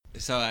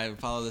So I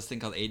follow this thing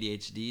called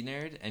ADHD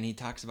Nerd, and he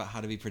talks about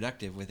how to be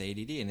productive with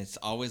ADD, and it's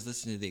always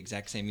listening to the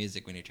exact same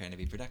music when you're trying to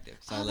be productive.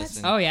 So I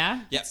listen. Oh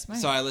yeah. Yep.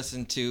 So I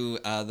listen to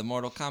the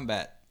Mortal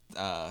Kombat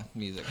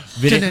music.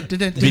 Video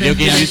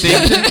game music.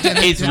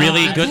 It's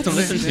really good to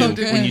listen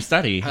to when you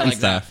study and like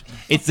stuff.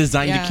 It's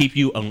designed to keep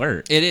you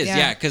alert. It is,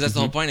 yeah, because that's the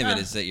whole point of it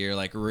is that you're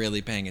like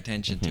really paying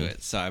attention to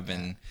it. So I've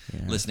been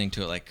listening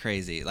to it like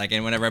crazy. Like,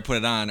 and whenever I put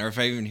it on, or if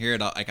I even hear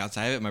it like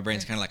outside of it, my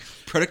brain's kind of like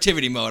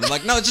productivity mode. I'm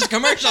like, no, it's just a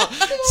commercial.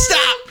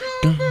 Stop.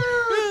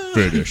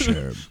 Finish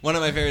him. One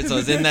of my favorites though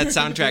is in that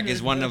soundtrack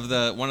is one of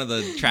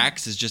the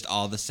tracks is just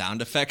all the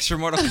sound effects for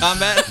Mortal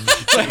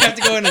Kombat. So I have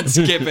to go in and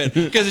skip it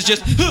because it's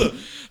just.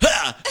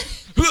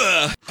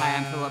 Hi,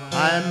 I'm Philip.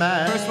 I'm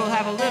Matt. First we'll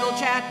have a little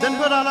chat. Then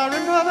put on our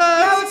improv.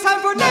 Now it's time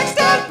for Next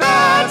at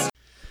Bats.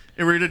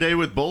 And we're here today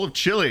with Bowl of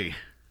Chili.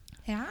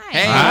 Hey,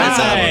 Hi. what's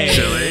up?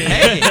 Chili.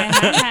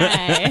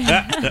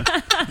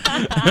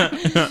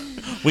 Hey.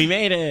 We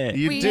made it.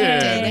 You We did.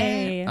 did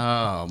it.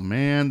 Oh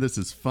man, this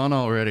is fun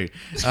already.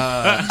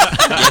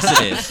 Yes,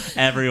 it is.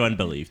 Everyone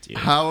believed you.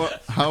 How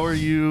are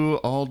you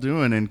all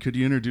doing? And could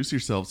you introduce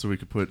yourself so we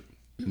could put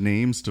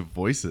names to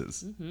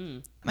voices?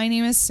 My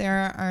name is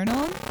Sarah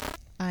Arnold.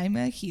 I'm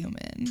a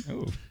human.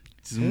 Ooh,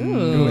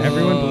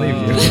 everyone believed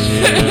you.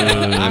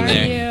 I'm Are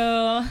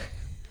there. you?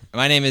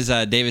 My name is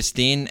Davis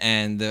Steen,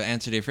 and the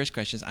answer to your first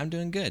question is I'm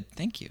doing good.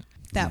 Thank you.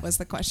 That was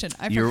the question.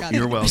 I You're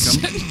forgot.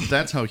 welcome.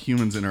 That's how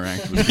humans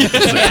interact with people.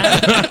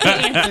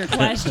 Answer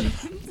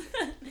questions.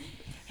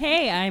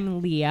 Hey,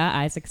 I'm Leah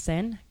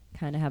Isaacson.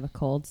 Kind of have a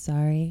cold,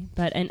 sorry,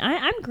 and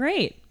I'm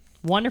great.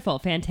 Wonderful,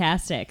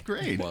 fantastic.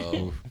 Great.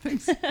 Whoa.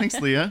 Thanks,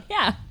 Leah.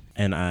 Yeah.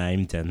 And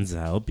I'm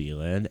Denzel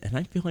Beelan, and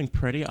I'm feeling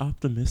pretty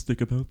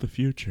optimistic about the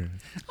future.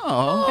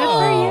 Oh, Good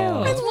for you.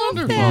 I love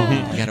You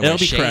that. gotta wear It'll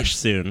be shades. crushed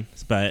soon,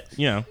 but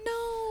No,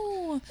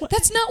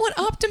 that's not what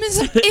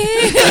optimism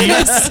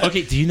is.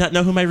 Okay, do you not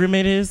know who my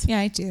roommate is? Yeah,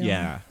 I do.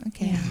 Yeah.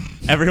 Okay.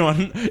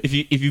 Everyone, if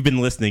you've been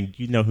listening,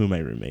 you know who my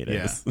roommate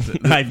is.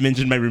 Yeah. I've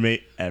mentioned my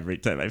roommate every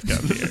time I've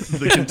come here.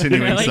 the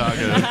continuing Really?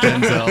 saga of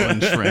Denzel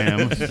and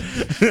Shram.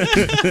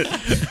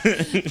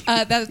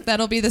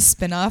 That'll be the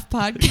spin-off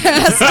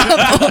podcast.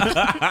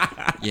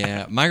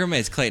 Yeah, my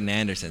roommate's Clayton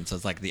Anderson, so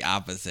it's like the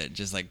opposite,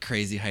 just like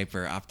crazy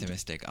hyper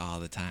optimistic all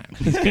the time.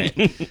 It's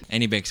great.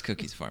 And he bakes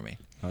cookies for me.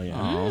 Oh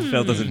yeah,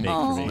 Phil doesn't bake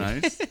for me.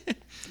 Nice.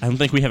 I don't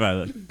think we have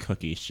a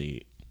cookie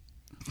sheet.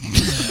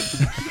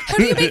 How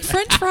do you make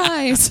French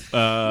fries?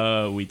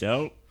 We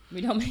don't.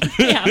 We don't make.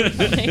 Yeah. We don't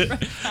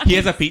make He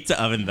has a pizza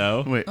oven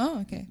though. Wait, Oh,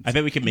 okay. I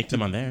bet we could make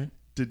them on there.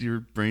 did your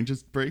brain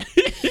just break?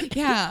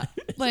 Yeah,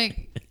 like How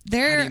do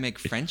they're. you make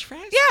French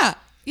fries? Yeah,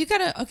 you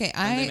gotta. Okay,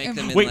 I And they make am.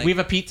 them in Wait, like, we have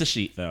a pizza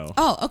sheet though.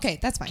 Oh, okay,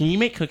 that's fine. Can you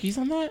make cookies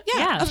on that?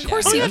 Yeah, of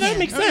course Oh you yeah, can. that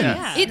makes Oh, sense.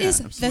 yeah. It is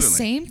the absolutely.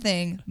 same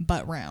thing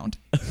but round.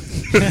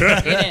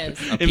 It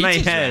is. In my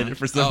pizza's head, round.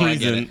 for some Oh, I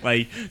get reason, it.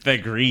 like the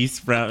grease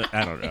from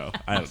I don't know.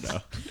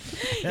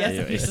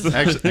 Anyways.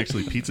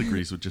 Actually, pizza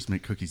grease would just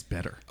make cookies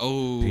better.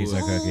 Oh, Pizza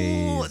Oh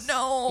cookies.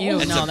 no! Ew,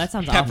 That's no, a that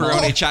sounds awful.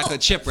 pepperoni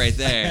chocolate chip right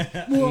there.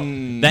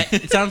 That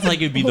it sounds like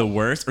it'd be the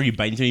worst. Or you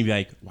bite into it and be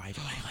like, why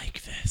do I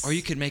like this? Or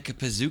you could make a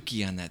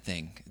pizookie on that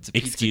thing. It's a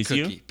pizza Excuse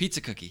you? cookie.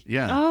 Pizza cookie.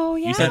 Yeah. Oh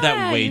yeah. You said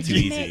that way too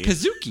you easy.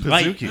 Pizookie.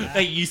 Like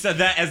you said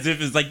that as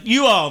if it's like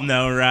you all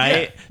know,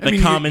 right? I The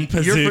mean, common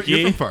you're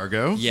pazookie. from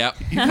Fargo. Yep.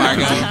 Pizookies.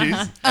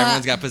 Fargo.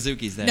 Everyone's got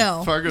pazookies there.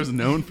 No, Fargo's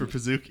known for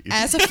pazookies.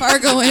 as a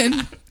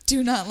Fargoan,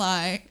 do not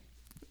lie.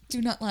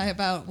 Do not lie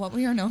about what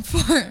we are known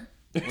for.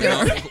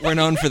 We're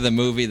known for the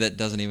movie that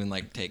doesn't even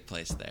like take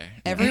place there.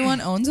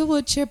 Everyone owns a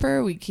wood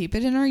chipper. We keep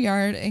it in our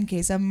yard in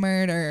case of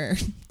murder.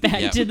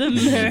 Back Yep. to the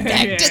murder.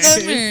 Back to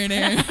the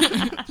murder.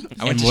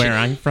 I went And to where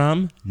I'm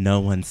from, no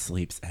one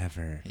sleeps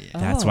ever.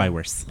 That's Oh. why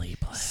we're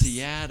sleepless.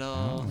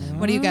 Seattle.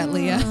 What do you got,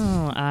 Leah?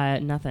 Oh,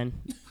 nothing.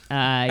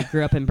 I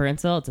grew up in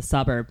Burnsville. It's a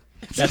suburb.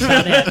 That's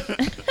about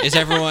it. Is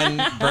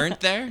everyone burnt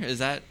there? Is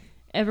that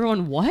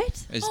Everyone,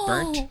 what? is Oh.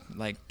 burnt?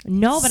 Like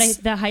No, but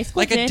the high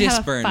school Like a did have a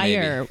disburn,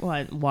 fire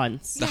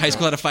once. the high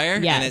school had a fire?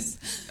 Yes.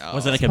 And it,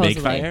 Was it like a big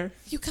Supposedly. fire?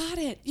 You got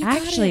it. You got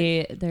it.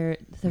 Actually,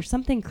 there's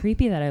something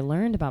creepy that I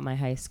learned about my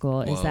high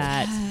school is Whoa.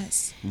 that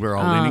Yes. We're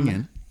all leaning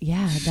in.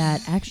 yeah,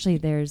 that actually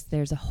there's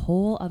a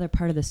whole other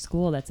part of the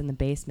school that's in the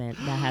basement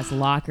that has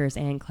lockers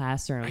and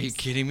classrooms. Are you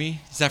kidding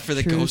me? Is that for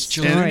the True ghost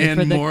story. children? And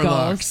for the more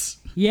ghosts.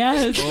 locks.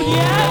 Yes.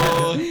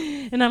 Oh.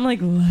 Yeah. And I'm like,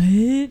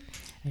 what?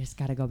 I just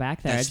got to go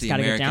back there. I That's just the got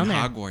to get American down there.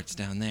 Hogwarts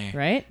down there.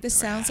 Right? This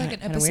sounds like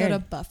an Kinda episode weird.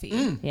 of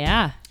Buffy.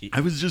 Yeah.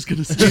 I was just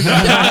gonna say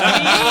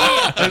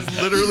that. I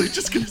was literally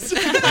just gonna say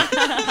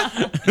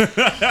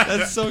that.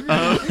 That's so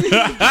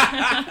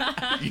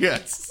good.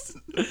 Yes.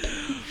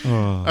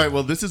 All right.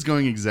 Well, this is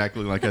going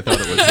exactly like I thought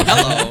it would.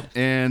 Hello.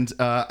 And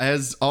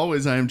as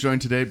always, I am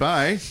joined today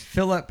by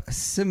Philip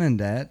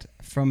Simondet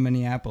from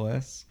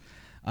Minneapolis.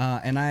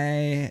 And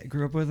I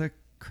grew up with a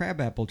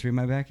crabapple tree in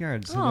my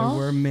backyard. So Aw. there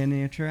were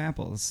miniature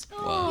apples.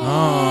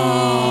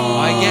 Oh,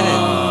 I get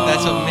it.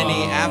 That's what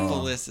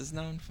Minneapolis is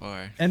known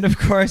for. And of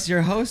course,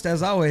 your host,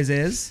 as always,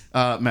 is.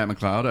 Matt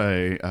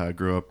McLeod. I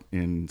grew up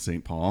in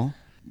St. Paul,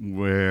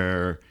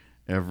 where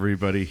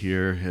everybody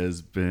here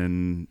has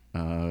been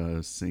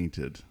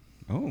sainted.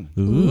 Oh.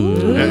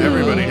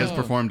 Everybody has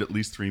performed at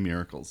least 3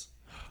 miracles.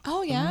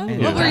 Oh yeah.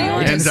 And What were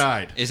yours? And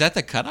died. Is that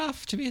the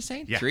cutoff to be a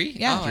saint? Yeah. 3?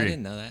 Yeah. Oh, I 3.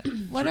 didn't know that.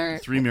 What are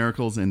 3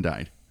 miracles and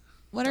died.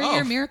 what are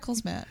your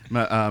miracles, Matt?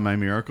 My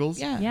miracles?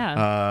 Yeah.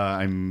 Yeah.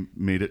 I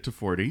made it to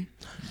 40.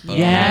 yeah.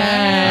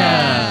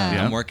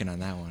 Yeah. I'm working on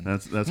that one.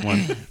 That's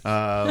one.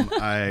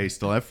 I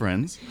still have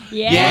friends.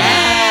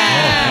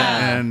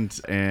 Yeah.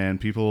 And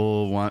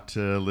people want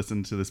to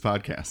listen to this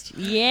podcast.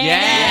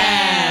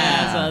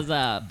 Yeah. That's what's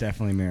up.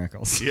 Definitely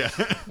miracles. Yeah.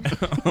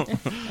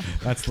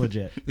 That's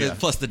legit. Yeah,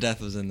 plus the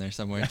death was in there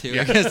somewhere too.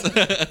 I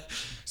guess.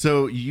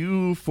 So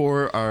you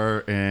 4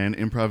 are an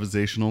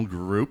improvisational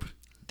group.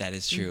 That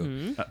is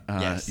true.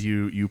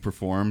 Mm-hmm. You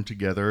perform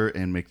together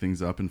and make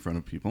things up in front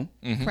of people.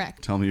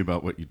 Correct. Tell me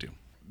about what you do.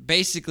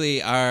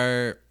 Basically,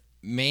 our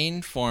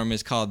main form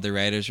is called the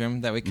writer's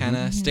room that we kind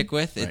of stick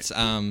with.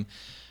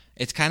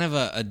 It's kind of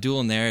a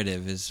dual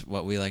narrative is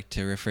what we like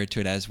to refer to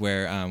it as,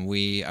 where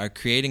we are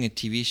creating a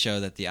TV show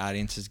that the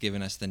audience has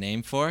given us the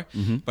name for,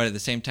 but at the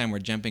same time we're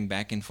jumping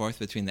back and forth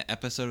between the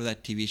episode of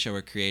that TV show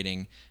we're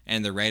creating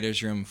and the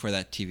writer's room for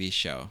that TV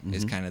show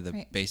is kind of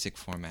the basic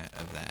format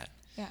of that.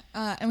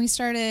 Yeah. And we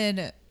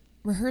started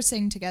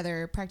rehearsing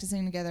together,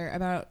 practicing together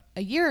about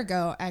a year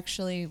ago.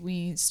 Actually,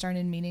 we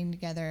started meeting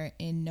together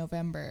in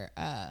November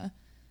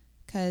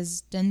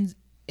because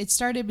it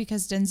started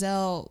because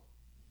Denzel.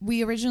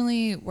 We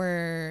originally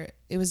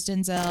it was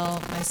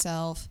Denzel,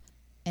 myself,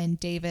 and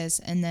Davis,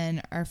 and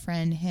then our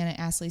friend Hannah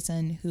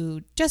Asleson,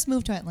 who just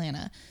moved to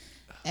Atlanta.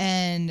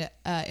 And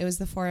it was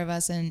the 4 of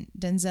us, and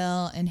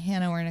Denzel and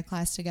Hannah were in a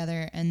class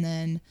together, and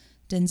then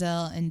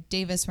Denzel and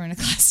Davis were in a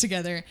class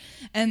together,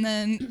 and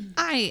then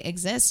I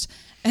exist.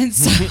 And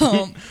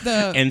so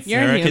And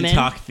You're Sarah can human.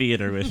 talk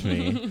theater with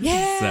me.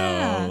 Yeah.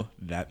 So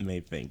that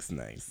made things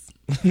nice.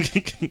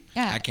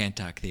 yeah. I can't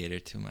talk theater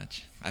too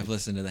much. I've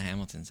listened to the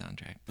Hamilton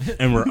soundtrack.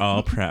 And we're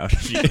all proud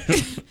of you.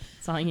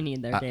 That's all you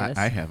need there, Davis.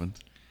 I haven't.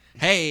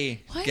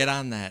 Hey, What? get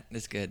on that.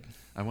 It's good.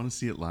 I want to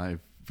see it live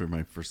for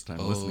my first time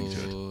listening to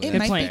it. It Good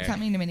might point. be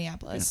coming to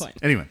Minneapolis. Good point.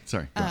 Anyway,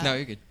 sorry. Go ahead. No,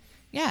 you're good.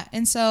 Yeah,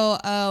 and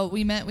so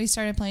we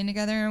started playing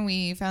together, and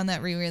we found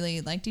that we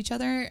really liked each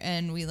other,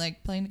 and we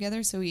liked playing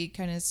together, so we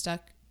kind of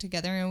stuck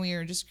together, and we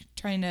were just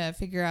trying to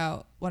figure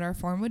out what our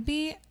form would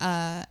be,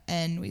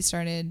 and we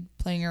started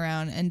playing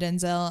around, and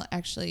Denzel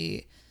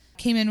actually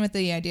came in with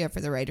the idea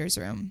for the writer's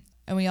room,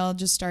 and we all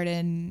just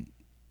started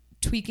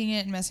tweaking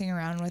it and messing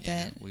around with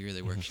it. We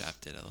really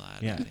workshopped it a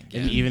lot. Yeah, I think.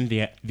 and even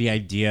the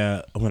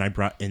idea when I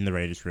brought in the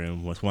writers'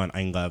 room was one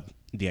I love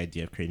the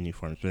idea of creating new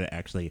forms, but it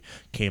actually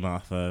came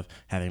off of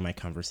having my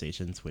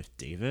conversations with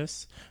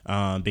Davis,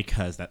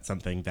 because that's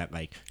something that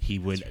like he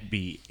would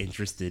be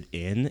interested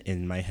in.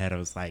 In my head, I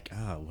was like,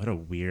 oh, what a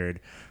weird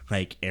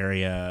like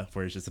area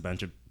where it's just a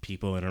bunch of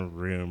people in a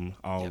room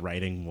all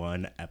writing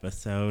one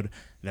episode.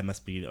 That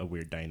must be a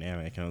weird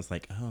dynamic. And I was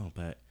like, oh,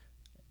 but.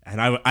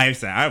 And I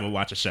said I would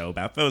watch a show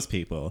about those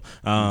people.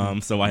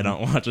 So I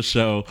don't watch a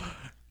show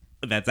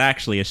that's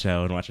actually a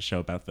show and watch a show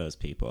about those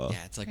people.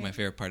 Yeah, it's like my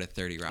favorite part of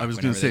 30 Rock. I was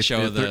going to say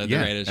show the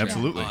yeah, writers' room.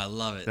 absolutely. Oh, I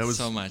love it That was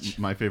so much.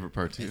 my favorite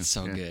part too. It's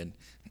so Yeah. good.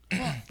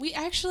 Well, we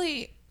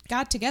actually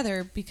got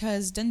together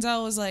because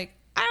Denzel was like,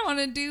 I want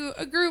to do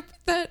a group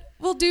that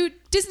will do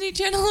Disney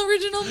Channel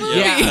original movies.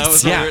 Yeah, that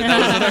was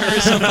what our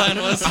original plan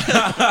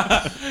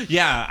was.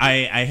 Yeah,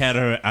 I had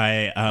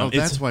Oh, it's-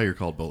 that's why you're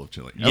called Bowl of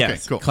Chili. Yes, Okay,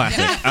 cool.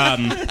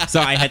 classic. So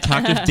I had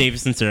talked with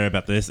Davis and Sarah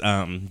about this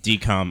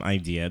decom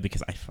idea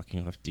because I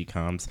fucking love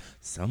decoms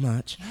so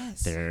much.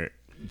 Yes.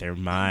 They're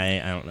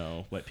my, I don't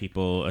know what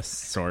people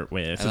assort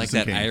with. I like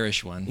that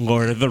Irish one.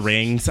 Lord of the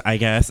Rings, I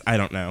guess. I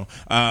don't know.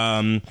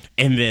 And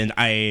then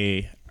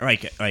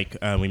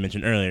we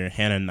mentioned earlier,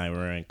 Hannah and I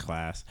were in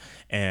class,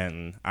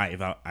 and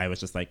I was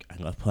just like,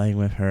 I love playing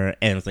with her.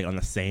 And it was like on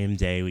the same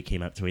day we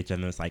came up to each other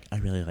and was like, I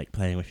really like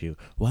playing with you.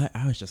 What?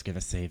 I was just gonna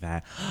say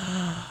that.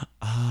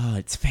 Oh,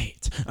 it's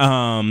fate.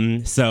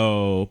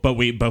 But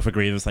we both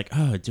agreed it was like,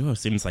 oh, a duo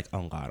seems like a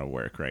lot of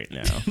work right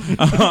now.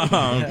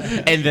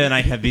 And then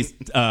I had these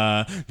 2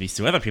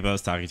 other people I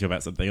was talking to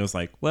about something. It was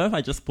like, what if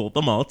I just pulled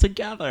them all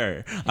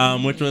together?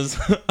 Which was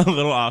a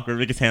little awkward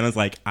because Hannah's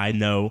like, I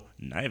know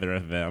neither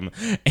of them.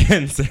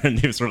 And Sarah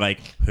and Davis were like,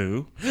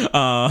 who?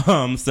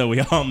 So we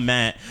all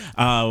met.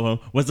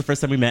 Was the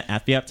first time we met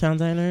at the Uptown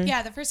Diner?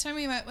 Yeah, the first time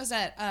we met was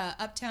at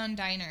Uptown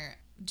Diner.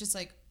 Just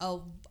like I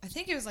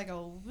think it was like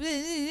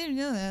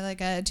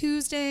a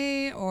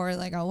Tuesday or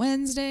like a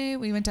Wednesday.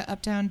 We went to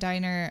Uptown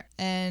Diner,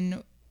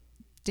 and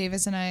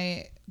Davis and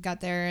I got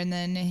there, and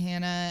then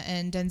Hannah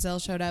and Denzel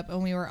showed up,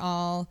 and we were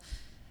all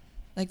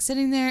like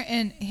sitting there,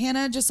 and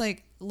Hannah just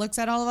like looks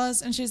at all of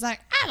us, and she's like,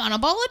 I want a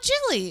bowl of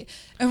chili.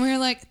 And we were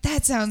like,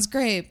 that sounds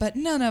great, but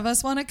none of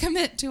us want to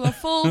commit to a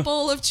full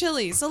bowl of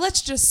chili, so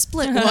let's just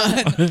split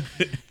one.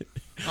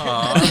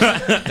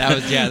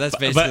 That's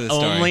basically But the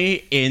story.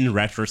 only in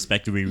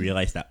retrospect do we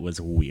realize that was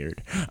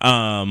weird.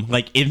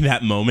 Like in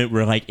that moment,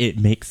 we're like, it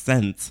makes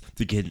sense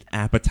to get an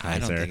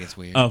appetizer think it's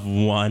weird. of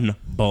one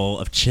bowl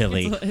of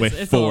chili with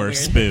it's a little 4 weird.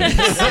 spoons.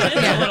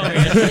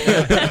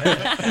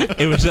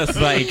 It was just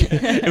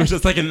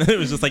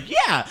like,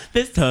 yeah,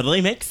 this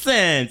totally makes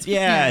sense.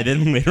 Yeah. And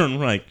then later on,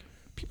 we're like,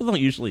 people don't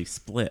usually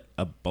split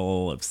a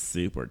bowl of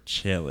soup or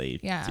chili,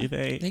 Yeah. do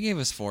they? They gave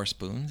us 4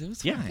 spoons. It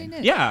was Yeah, fine.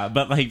 did. yeah,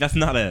 but like that's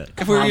not a.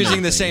 If we were common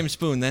using the thing. same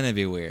spoon, then it'd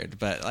be weird.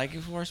 But like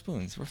 4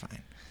 spoons, we're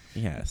fine.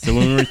 Yeah. So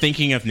when we were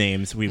thinking of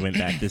names, we went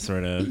back to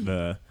sort of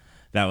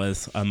that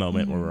was a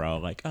moment where we're all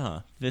like,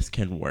 this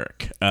can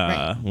work.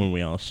 Right. When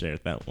we all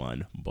shared that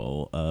one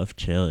bowl of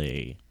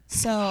chili.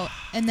 So,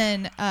 and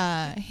then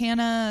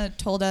Hannah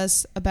told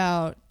us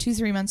about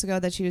 2-3 months ago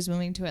that she was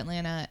moving to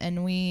Atlanta,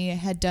 and we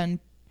had done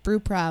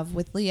Brewprov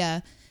with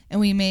Leah,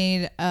 and we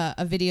made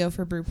a video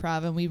for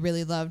Brewprov, and we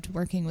really loved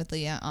working with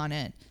Leah on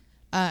it.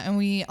 And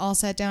we all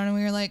sat down and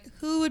we were like,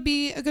 who would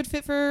be a good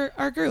fit for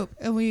our group?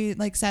 And we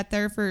like sat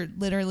there for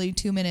literally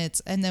 2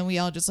 minutes, and then we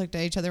all just looked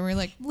at each other and we were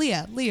like,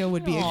 Leah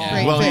would be a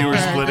great While fit you were for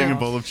our splitting a group.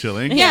 bowl of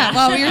chili. Yeah,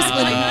 while we were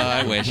splitting.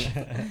 I wish.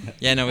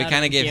 Yeah, no, we That'd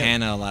kind of be gave cute.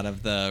 Hannah a lot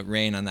of the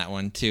reign on that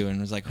one too,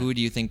 and was like, who do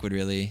you think would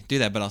really do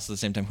that? But also at the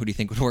same time, who do you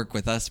think would work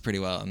with us pretty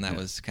well? And that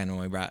was kind of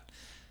when we brought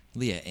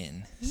Leah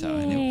in. So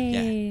I knew,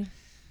 yeah. Yay.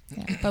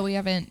 Yeah, but we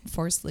haven't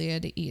forced Leah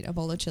to eat a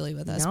bowl of chili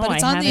with us. No, but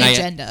it's I on the haven't.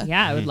 agenda.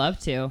 Yeah, I would love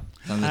to.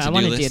 on the I to-do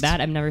want to do list. that.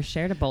 I've never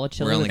shared a bowl of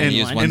chili We're only with gonna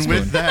anyone. use one And spoon.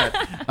 with that,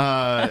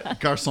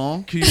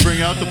 garçon, can you bring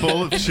out the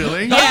bowl of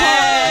chili?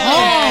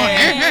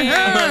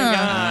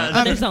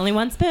 But there's only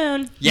one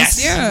spoon.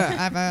 Yes.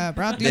 Yeah, I've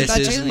brought you This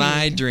the is chili.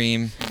 my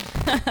dream.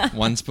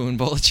 1 spoon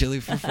bowl of chili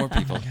for 4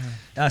 people.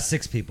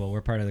 6 people.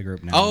 We're part of the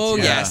group now. Oh,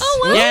 Yeah. yes. Oh,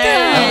 welcome.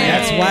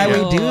 That's why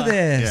we do Ooh.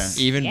 this.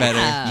 Even Yeah.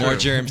 better. More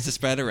germs to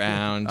spread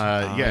around.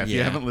 If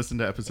you haven't listened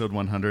to episode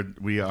 100,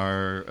 we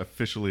are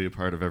officially a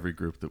part of every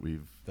group that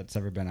we've. That's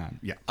ever been on.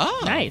 Yeah.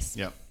 Oh. Nice.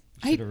 Yeah.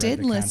 I Should've read did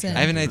the listen,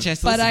 I haven't had a chance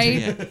to but listen to I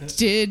it yet.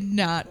 did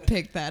not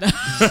pick that up.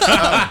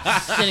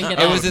 Didn't get It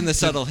that. was in the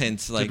subtle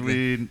hints. Like Did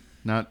we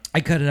not?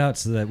 I cut it out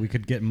so that we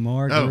could get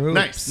more Oh,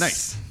 groups.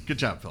 nice. Good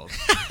job, fellas.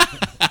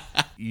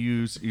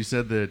 You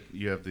said that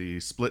you have the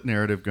split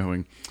narrative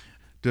going.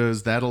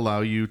 Does that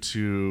allow you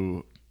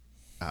to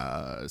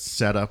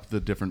set up the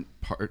different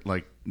part,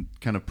 like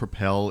kind of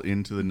propel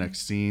into the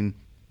next scene?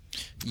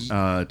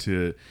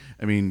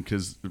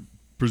 Because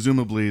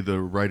presumably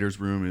the writer's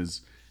room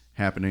is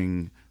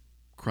happening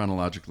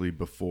chronologically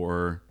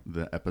before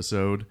the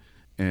episode,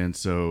 and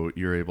so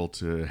you're able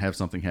to have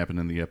something happen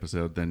in the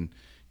episode, then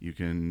you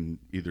can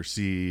either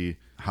see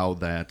how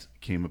that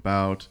came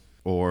about,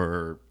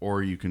 or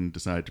you can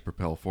decide to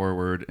propel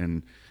forward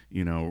and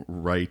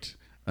write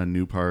a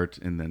new part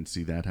and then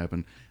see that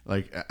happen.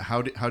 Like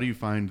how do you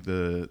find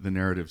the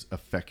narratives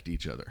affect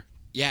each other?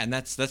 Yeah, and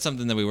that's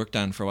something that we worked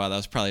on for a while. That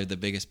was probably the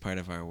biggest part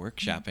of our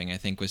workshopping, I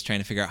think, was trying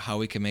to figure out how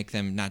we could make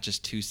them not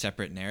just 2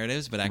 separate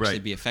narratives, but actually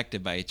Right. be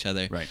affected by each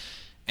other. Right.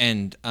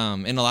 And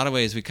in a lot of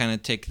ways, we kind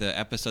of take the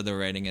episode that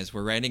we're writing as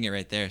we're writing it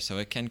right there, so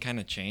it can kind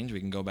of change. We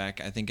can go back.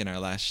 I think in our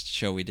last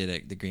show we did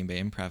at the Green Bay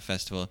Improv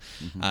Festival,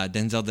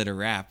 Denzel did a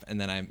rap, and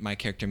then my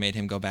character made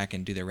him go back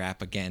and do the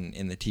rap again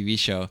in the TV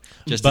show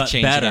just But to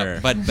change better. it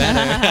up. But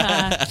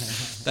better.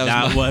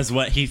 That was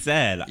what he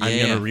said. I'm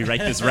Yeah. going to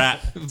rewrite this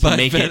rap to But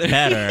make it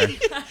better. better.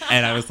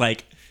 And I was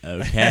like,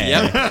 okay.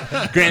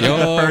 Yep. Granted, the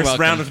You're first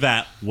welcome. round of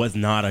that was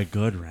not a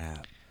good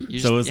rap.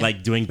 So it was yeah.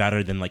 like doing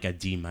better than like a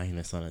D- on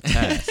a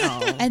test.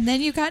 And then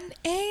you got an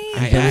A.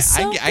 I It was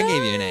so gave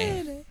you an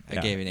A. good. I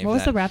Yeah. gave you an A. What for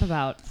was the that. rap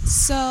about?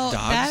 So Dogs?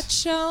 that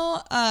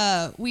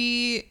show,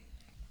 we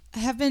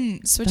have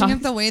been switching up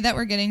Dogs? the way that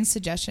we're getting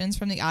suggestions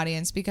from the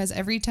audience, because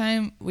every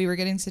time we were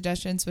getting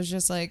suggestions was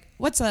just like,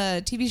 what's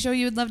a TV show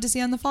you would love to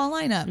see on the fall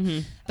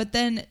lineup? But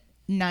then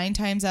 9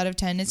 times out of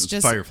 10, it's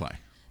just Firefly.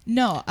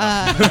 no.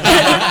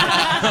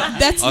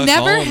 That's If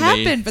never only.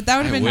 happened, but that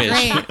would have I been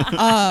wish.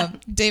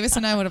 great. Davis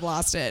and I would have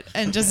lost it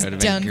and just That would've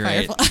been done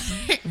great.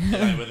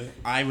 Firefly.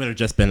 I would have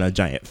just been a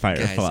giant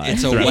firefly.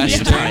 it's a throughout the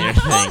Western. entire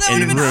thing that and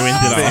would've been ruined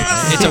it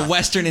all. It's a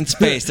Western in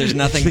space. There's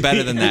nothing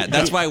better than that.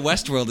 That's why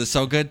Westworld is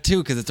so good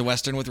too, because it's a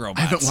Western with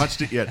robots. I haven't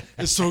watched it yet.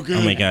 It's so good.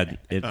 Oh my god,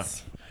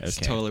 it's It's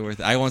okay. totally worth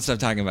it. I won't stop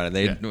talking about it.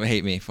 They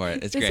hate me for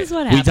it. It's This great. is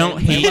what We happened.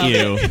 don't hate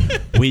you.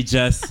 We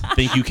just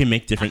think you can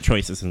make different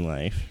choices in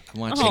life. I'm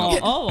watching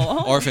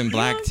Oh. Orphan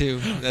Black too.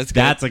 That's good.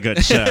 That's a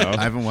good show.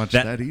 I haven't watched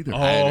that either.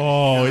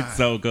 Oh, it's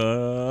so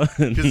good.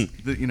 Because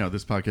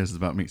this podcast is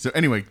about me. So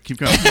anyway, keep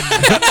going.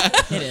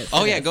 It is.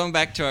 Oh yeah, going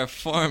back to our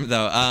form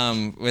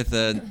though, with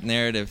the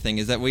narrative thing,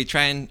 is that we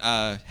try and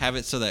have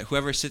it so that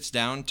whoever sits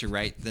down to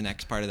write the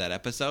next part of that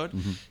episode,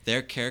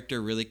 their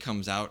character really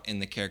comes out in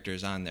the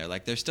characters on there.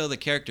 Like they're still the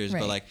characters, Right.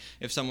 but like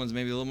if someone's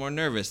maybe a little more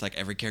nervous, like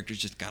every character's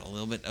just got a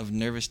little bit of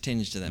nervous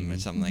tinge to them or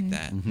something like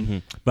that.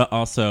 But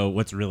also,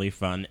 what's really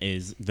fun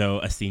is, though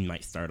a scene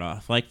might start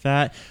off like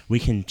that, we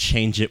can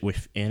change it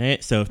within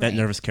it. So if that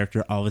nervous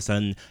character all of a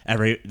sudden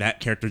that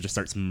character just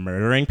starts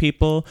murdering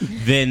people,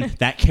 then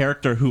that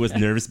character who was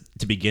nervous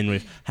to begin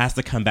with has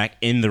to come back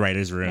in the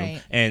writer's room,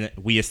 and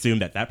we assume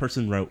that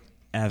person wrote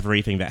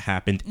everything that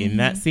happened in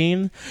that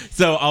scene.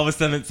 So all of a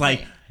sudden it's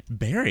like,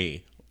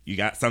 Barry, you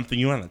got something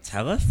you want to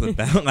tell us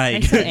about,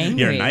 like, so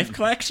your knife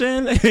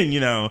collection?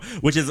 And,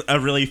 which is a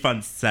really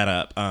fun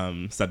setup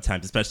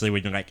sometimes, especially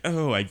when you're like,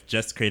 oh, I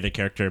just created a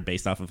character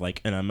based off of, like,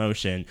 an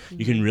emotion.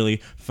 You can really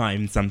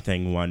find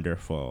something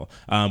wonderful.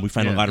 We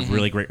find a lot of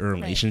really great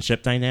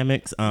relationship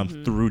dynamics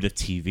through the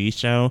TV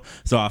show.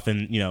 So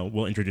often,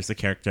 we'll introduce a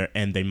character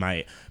and they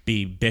might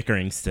be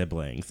bickering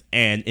siblings.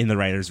 And in the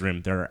writer's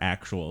room, there are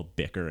actual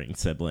bickering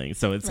siblings.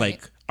 So it's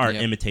like art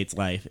imitates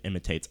life,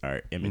 imitates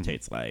art,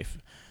 imitates life.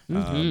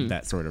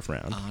 That sort of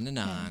round. On and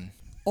on.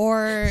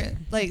 Or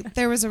like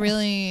there was a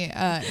really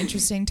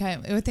interesting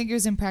time. I think it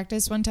was in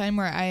practice one time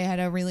where I had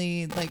a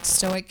really like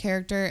stoic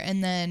character,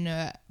 and then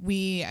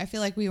I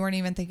feel like we weren't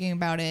even thinking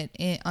about it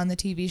on the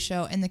TV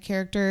show, and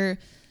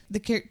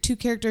two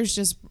characters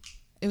just,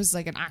 it was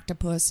like an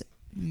octopus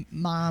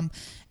mom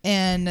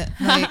and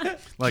like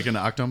Like an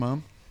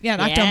Octomom? yeah, an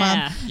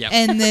octomom, Yep.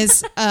 and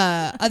this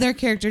other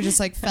character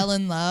just like fell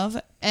in love,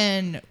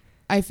 and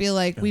I feel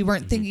like we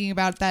weren't thinking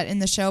about that in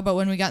the show, but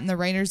when we got in the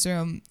writer's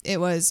room, it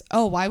was,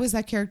 oh, why was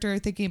that character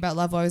thinking about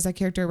love? Why was that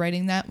character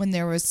writing that when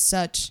there was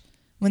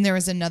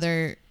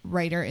another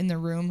writer in the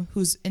room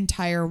whose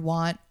entire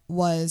want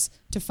was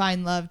to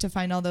find love, to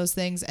find all those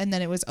things. And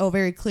then it was,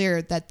 very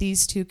clear that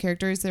these two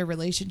characters, their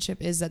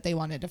relationship is that they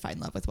wanted to find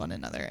love with one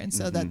another. And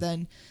so that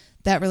then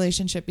that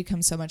relationship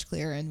becomes so much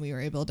clearer, and we were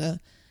able to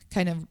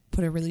kind of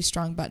put a really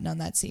strong button on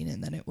that scene.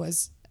 And then it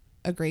was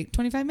a great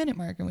 25-minute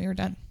mark and we were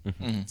done.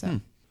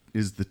 So.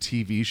 Is the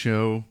TV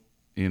show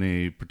in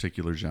a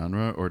particular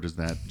genre, or does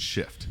that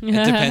shift? It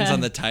depends on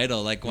the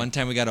title. Like one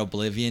time we got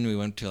Oblivion. We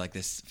went to like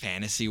this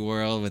fantasy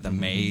world with a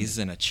maze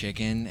and a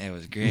chicken. It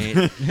was great.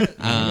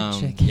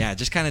 Yeah, it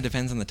just kind of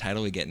depends on the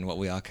title we get and what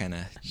we all kind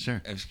of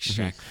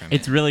extract from it.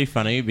 It's really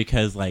funny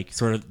because, like,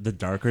 sort of the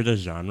darker the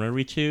genre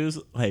we choose,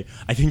 like,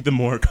 I think the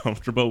more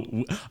comfortable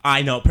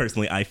I know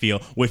personally I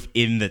feel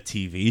within the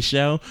TV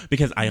show,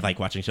 because I like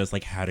watching shows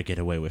like How to Get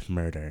Away with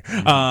Murder,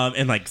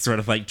 and like sort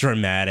of like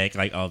dramatic,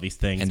 like all these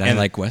things. And I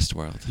like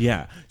Westworld. Yeah.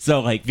 So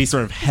like these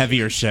sort of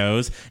heavier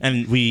shows,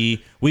 and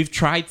we've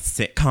tried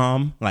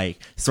sitcom, like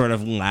sort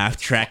of laugh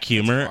track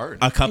humor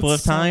a couple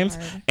of times,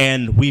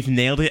 and we've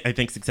nailed it, I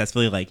think,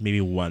 successfully, like maybe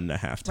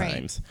 1.5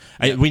 times.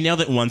 We nailed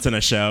it once in a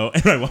show,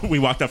 and we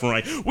walked up and we're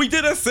like, we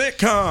did a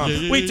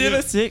sitcom. We did a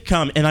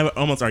sitcom. And I would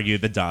almost argue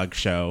the dog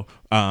show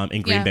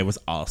in Green Bay was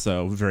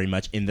also very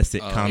much in the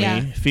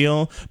sitcom-y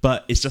feel,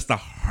 but it's just a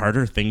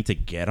harder thing to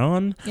get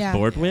on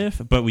board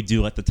with, but we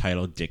do let the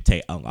title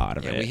dictate a lot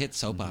of it. We hit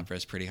soap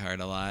operas pretty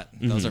hard a lot.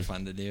 Those are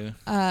fun to do.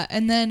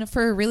 And then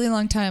for a really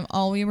long time,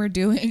 all we were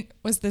doing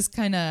was this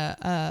kind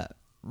of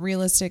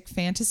realistic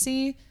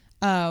fantasy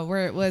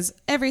where it was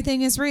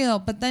everything is real,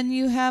 but then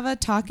you have a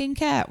talking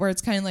cat, where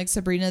it's kind of like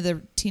Sabrina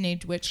the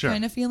Teenage Witch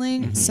kind of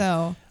feeling.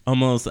 So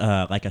almost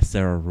like a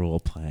Sarah Rule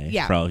play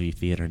for all of you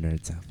theater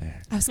nerds out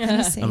there. I was going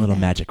to say a little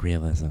magic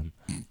realism.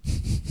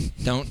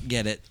 Don't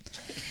get it.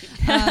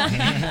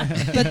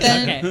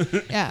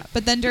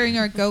 But then during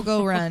our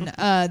go-go run,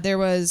 there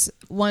was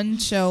one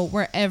show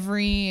where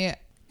every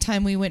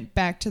time we went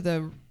back to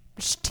the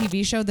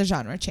TV show, the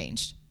genre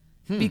changed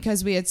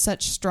because we had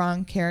such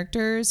strong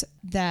characters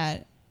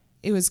that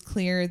it was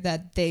clear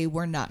that they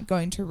were not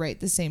going to write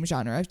the same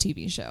genre of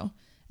TV show.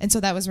 And so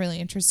that was really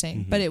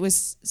interesting, but it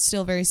was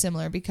still very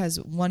similar because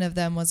one of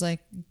them was like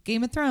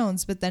Game of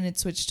Thrones, but then it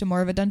switched to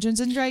more of a Dungeons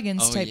and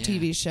Dragons type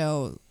TV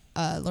show,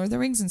 Lord of the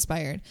Rings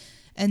inspired.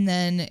 And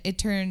then it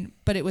turned,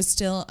 but it was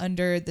still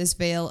under this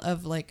veil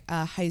of like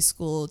a high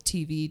school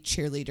TV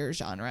cheerleader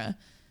genre,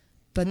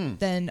 but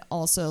then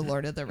also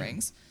Lord of the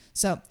Rings.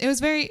 So it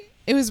was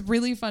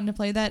really fun to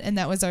play that, and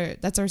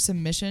that's our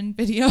submission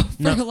video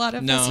for a lot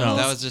of festivals. No,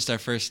 that was just our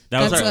first.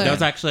 That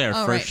was actually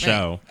our first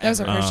show. That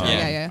was our first show.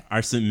 Yeah.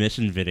 Our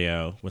submission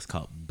video was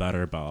called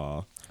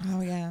Butterball.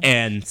 Oh yeah.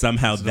 And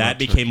somehow that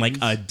became like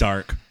a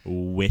dark,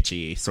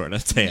 witchy sort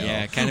of tale.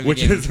 Yeah, kind of.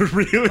 Which is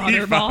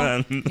really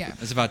fun. Yeah.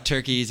 It's about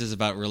turkeys. It's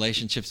about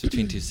relationships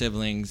between two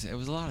siblings. It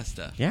was a lot of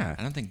stuff. Yeah.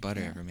 I don't think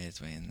butter ever made its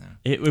way in though.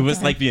 It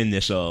was like the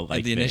initial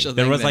thing.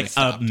 There was like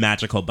a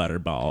magical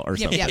butterball or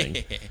something.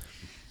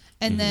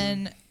 And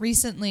then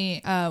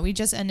recently, we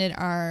just ended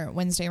our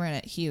Wednesday run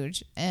at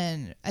Huge,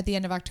 and at the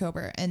end of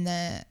October, and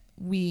then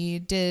we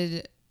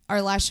did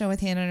our last show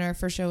with Hannah and our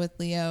first show with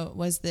Leo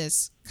was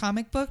this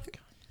comic book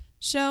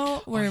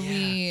show where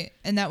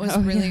and that was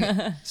really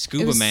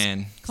Scuba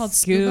Man, called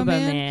Scuba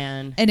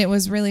Man, and it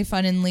was really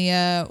fun. And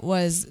there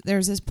was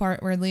this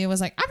part where Leah was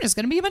like, "I'm just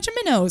gonna be a bunch of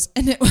minnows,"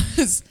 and it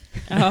was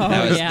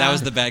that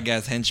was the bad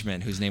guy's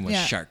henchman whose name was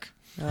Shark.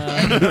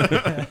 And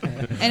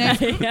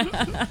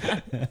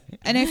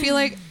I feel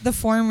like the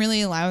forum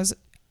really allows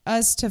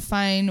us to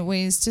find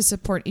ways to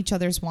support each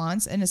other's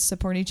wants and to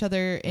support each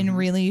other in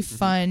really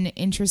fun,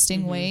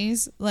 interesting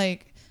ways.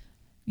 Like,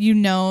 you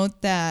know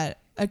that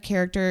a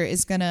character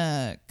is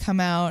gonna come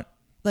out.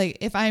 Like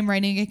if I'm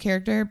writing a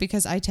character,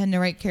 because I tend to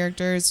write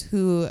characters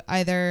who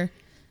either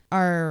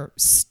are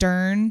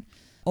stern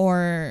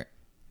or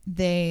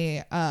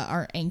they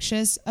are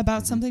anxious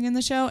about something in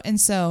the show,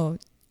 and so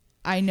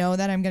I know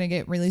that I'm going to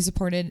get really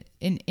supported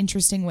in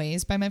interesting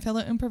ways by my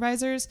fellow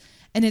improvisers,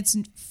 and it's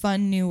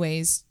fun new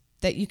ways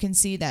that you can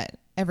see that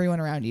everyone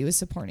around you is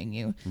supporting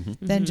you.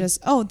 Then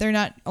just, they're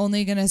not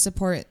only going to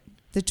support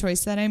the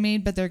choice that I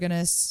made, but they're going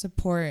to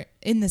support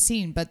in the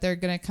scene, but they're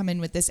going to come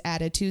in with this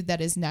attitude that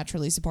is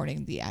naturally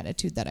supporting the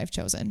attitude that I've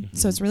chosen.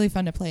 So it's really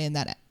fun to play in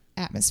that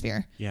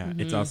atmosphere. Yeah,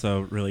 it's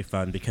also really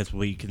fun because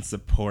we can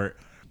support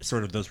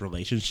sort of those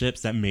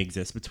relationships that may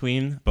exist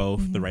between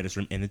both the writer's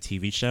room and the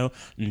TV show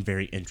in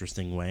very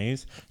interesting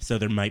ways. So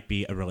there might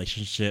be a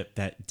relationship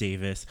that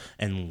Davis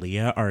and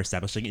Leah are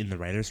establishing in the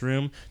writer's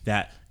room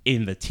that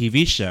in the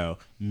TV show,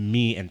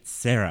 me and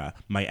Sarah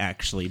might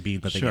actually be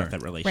living out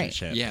that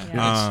relationship. Right.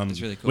 Yeah. It's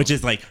really cool. Which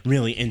is like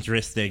really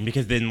interesting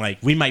because then like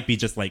we might be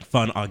just like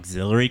fun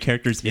auxiliary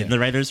characters in the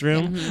writer's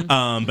room.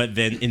 But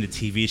then in the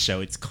TV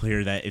show, it's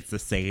clear that it's the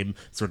same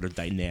sort of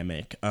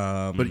dynamic.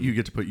 But you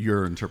get to put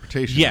your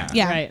interpretation. Yeah. on it.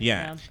 Yeah. Right.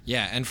 Yeah.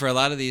 Yeah, and for a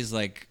lot of these,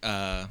 like,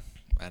 I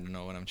don't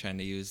know what I'm trying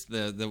to use,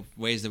 the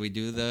ways that we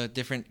do the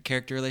different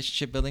character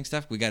relationship building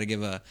stuff, we got to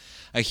give a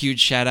huge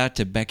shout out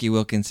to Becky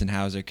Wilkinson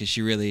Hauser, because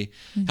she really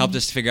helped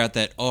us to figure out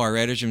that, our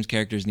writer's room's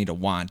characters need a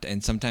want,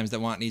 and sometimes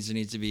that want needs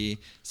to be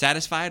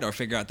satisfied, or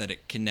figure out that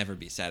it can never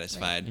be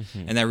satisfied.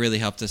 And that really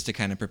helped us to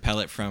kind of propel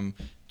it from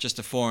just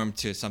a form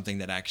to something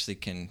that actually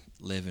can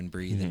live and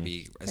breathe and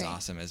be as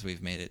awesome as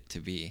we've made it to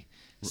be.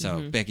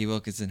 So Becky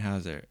Wilkinson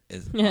Hauser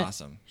is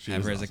awesome.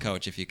 Have her as a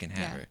coach if you can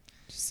have her.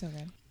 She's so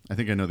good. I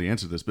think I know the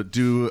answer to this, but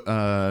do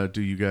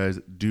you guys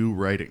do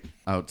writing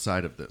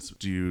outside of this?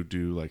 Do you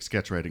do like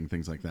sketch writing,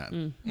 things like that?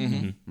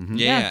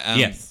 Yeah.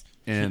 Yes.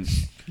 And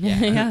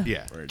Yeah.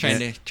 yeah,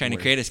 Trying to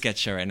create a sketch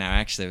show right now.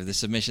 Actually, the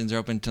submissions are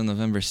open until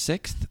November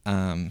 6th.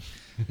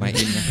 My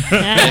email.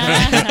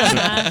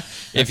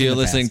 If you're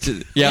listening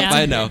to,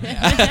 I know.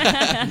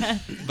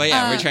 But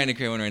yeah, we're trying to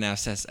create one right now,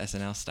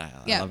 SNL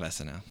style. I love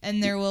SNL.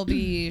 And there will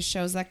be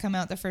shows that come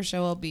out. The first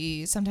show will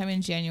be sometime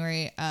in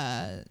January.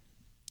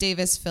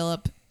 Davis,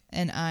 Phillip,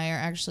 and I are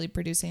actually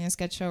producing a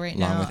sketch show right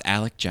now. Along with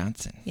Alec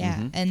Johnson.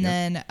 Yeah. And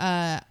then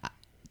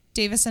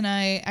Davis and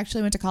I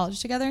actually went to college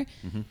together.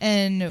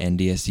 And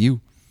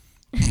NDSU.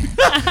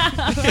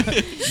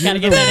 Gotta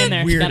get that in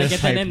there. Gotta get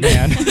that in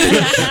there.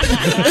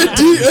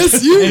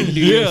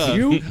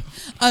 NDSU.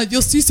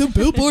 You'll see some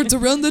billboards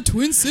around the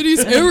Twin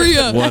Cities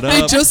area. What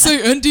They up? just say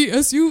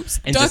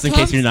NDSU. And just in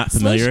case you're not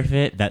familiar with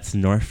it, that's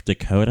North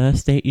Dakota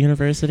State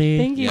University.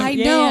 Thank you. I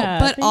know,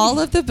 but all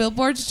of the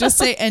billboards just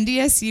say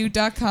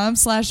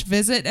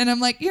ndsu.com/visit, and I'm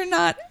like, you're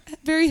not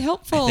very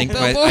helpful. I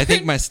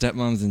think my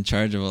stepmom's in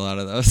charge of a lot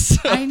of those.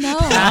 I know.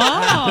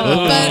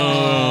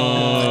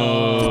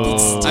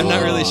 But I'm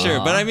not really sure,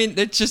 but I mean,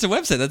 it's just a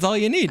website. That's all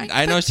you need.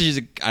 I know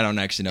I don't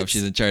actually know if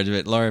she's in charge of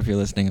it. Laura, if you're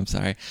listening, I'm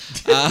sorry.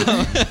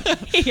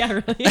 Yeah,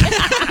 really.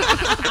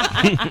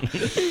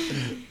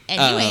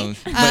 anyway,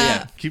 but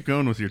yeah, keep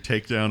going with your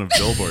takedown of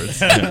billboards.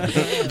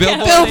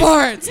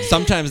 billboards.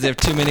 Sometimes they have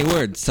too many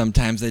words.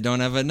 Sometimes they don't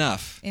have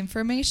enough.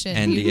 Information.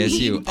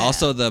 NDSU.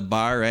 Also, the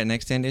bar right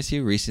next to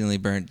NDSU recently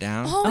burnt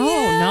down. Oh,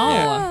 Oh, yeah. no.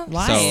 Yeah.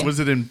 Why? So- Was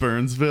it in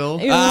Burnsville?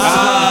 Ding.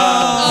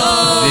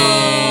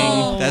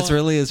 That's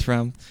where Leah's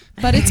from.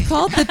 But it's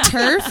called the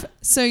turf,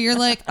 so you're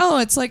like, oh,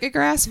 it's like a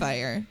grass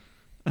fire.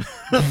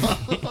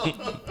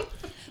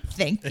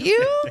 Thank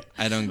you.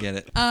 I don't get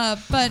it.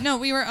 But no,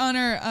 we were on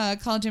our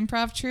college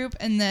improv troupe,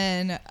 and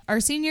then our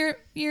senior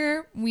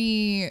year,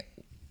 we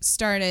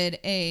started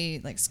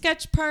a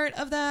sketch part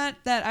of that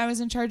I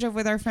was in charge of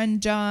with our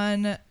friend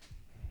John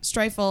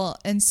Streifel,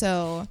 and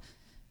so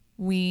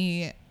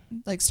we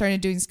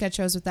started doing sketch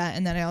shows with that,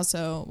 and then I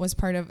also was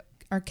part of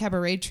our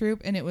cabaret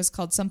troupe, and it was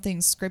called Something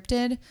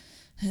Scripted.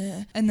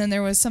 And then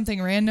there was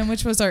Something Random,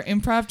 which was our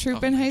improv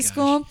troupe in high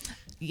school.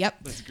 Yep.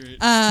 That's great.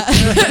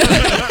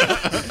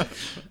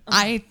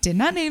 I did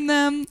not name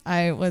them.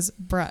 I was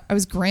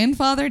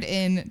grandfathered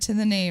in to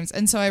the names,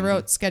 and so I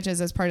wrote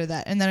sketches as part of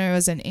that. And then I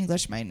was an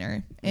English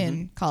minor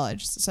in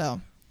college.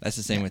 So That's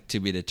the same with To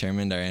Be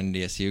Determined, our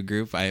NDSU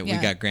group. We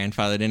got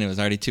grandfathered in. It was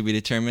already To Be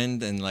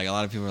Determined, and a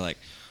lot of people were like,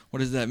 what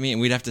does that mean?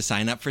 We'd have to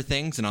sign up for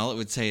things, and all it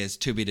would say is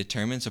To Be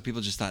Determined, so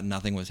people just thought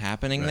nothing was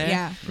happening there.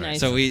 yeah. Nice.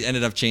 So we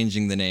ended up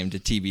changing the name to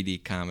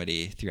TBD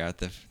Comedy throughout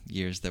the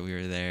years that we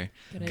were there,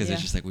 because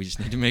it's just we just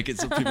need to make it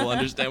so people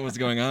understand what's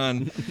going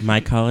on. My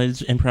college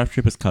improv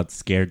troupe is called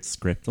Scared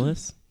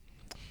Scriptless.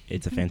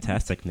 It's a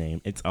fantastic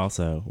name. It's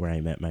also where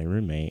I met my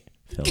roommate,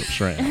 Philip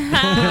Schramm.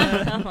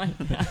 Oh my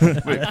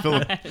God. Wait,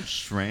 Philip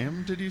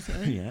Schramm, did you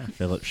say? Yeah,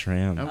 Philip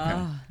Schramm.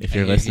 Okay. If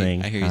you're I hear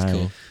listening, I hear he's hi.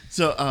 cool.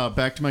 So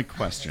back to my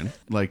question,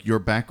 your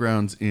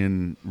backgrounds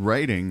in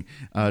writing,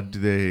 do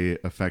they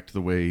affect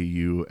the way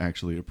you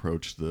actually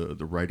approach the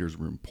writer's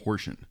room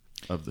portion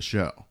of the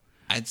show?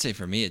 I'd say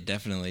for me it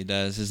definitely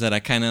does, is that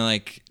I kind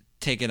of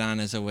take it on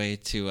as a way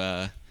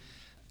to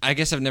I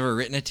guess I've never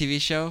written a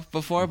TV show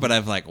before, but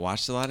I've like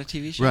watched a lot of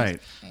TV shows. Right.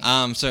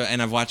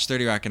 And I've watched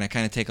 30 Rock, and I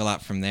kind of take a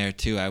lot from there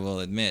too. I will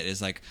admit,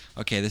 is like,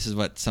 okay, this is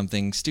what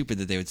something stupid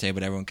that they would say,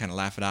 but everyone kind of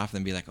laugh it off and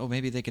then be like, oh,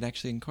 maybe they could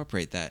actually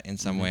incorporate that in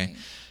some way,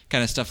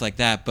 kind of stuff like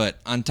that. But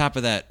on top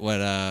of that, what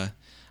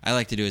I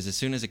like to do is as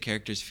soon as a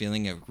character's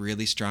feeling a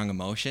really strong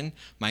emotion,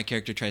 my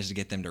character tries to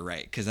get them to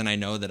write, because then I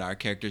know that our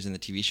characters in the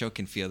TV show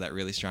can feel that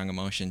really strong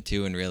emotion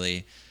too, and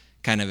really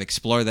kind of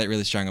explore that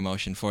really strong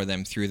emotion for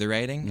them through the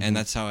writing. And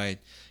that's how I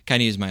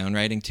kind of use my own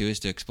writing too, is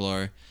to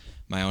explore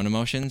my own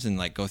emotions and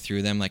like go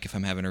through them. Like if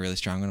I'm having a really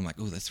strong one, I'm like,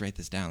 oh, let's write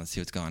this down. Let's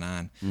see what's going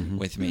on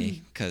with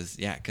me.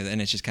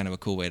 And it's just kind of a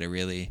cool way to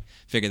really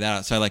figure that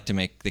out. So I like to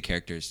make the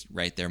characters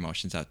write their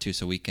emotions out too,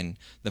 so we can,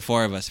 the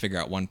four of us, figure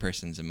out one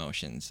person's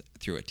emotions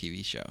through a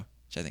TV show,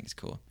 which I think is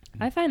cool.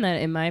 I find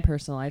that in my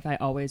personal life, I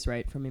always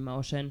write from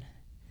emotion.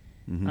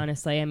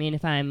 Honestly, I mean,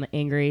 if I'm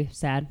angry,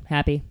 sad,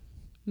 happy,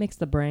 makes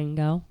the brain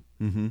go.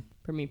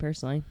 For me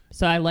personally.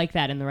 So I like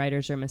that in the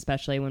writer's room,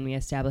 especially when we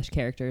establish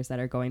characters that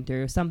are going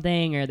through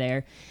something or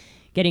they're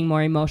getting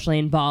more emotionally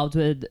involved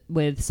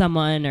with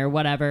someone or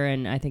whatever.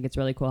 And I think it's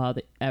really cool how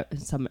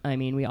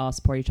we all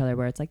support each other,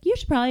 where it's like, you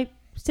should probably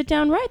sit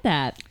down and write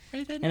that.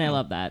 And I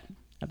love that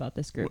about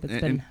this group.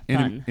 It's been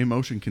fun.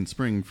 Emotion can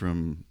spring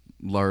from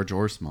large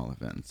or small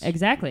events.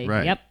 Exactly.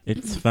 Right. Yep.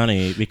 It's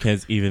funny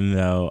because even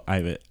though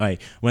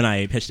when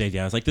I pitched the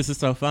idea, I was like, this is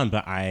so fun,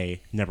 but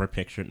I never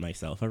pictured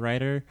myself a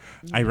writer.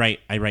 I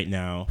write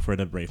now for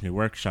the Brave New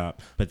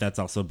Workshop, but that's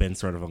also been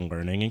sort of a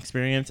learning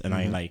experience. And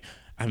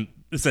I'm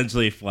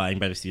essentially flying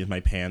by the seat of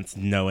my pants,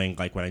 knowing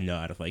like what I know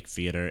out of like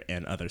theater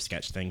and other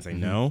sketch things I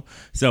know.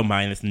 So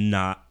mine is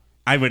not,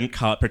 I wouldn't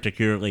call it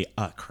particularly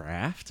a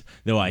craft,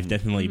 though I've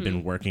definitely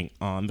been working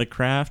on the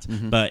craft,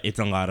 but it's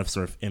a lot of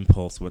sort of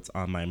impulse, what's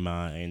on my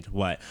mind,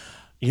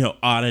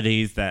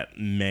 oddities that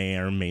may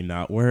or may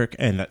not work.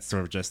 And that's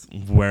sort of just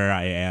where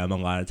I am a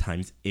lot of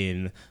times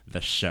in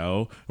the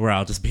show, where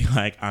I'll just be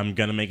like, I'm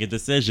going to make a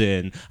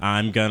decision.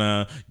 I'm going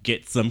to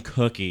get some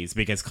cookies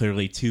because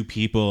clearly two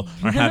people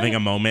are having a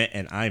moment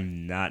and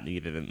I'm not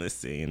needed in this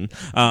scene.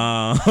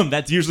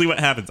 That's usually what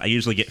happens. I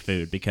usually get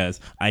food because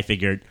I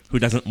figured, who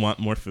doesn't want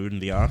more food in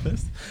the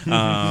office?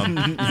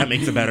 That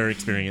makes a better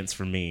experience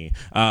for me.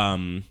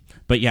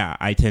 But yeah,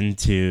 I tend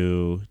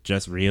to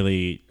just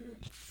really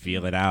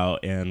feel it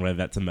out, and whether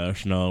that's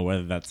emotional,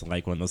 whether that's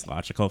like one of those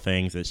logical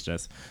things, it's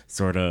just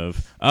sort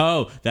of,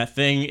 oh, that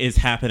thing is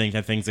happening,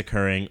 that thing's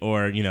occurring,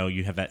 or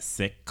you have that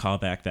sick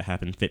callback that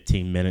happened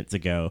 15 minutes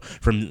ago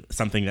from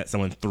something that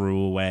someone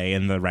threw away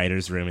in the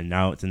writer's room and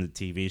now it's in the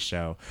TV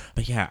show.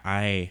 But yeah,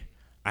 I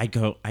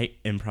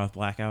improv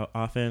blackout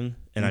often,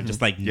 and I'm just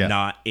like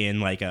not in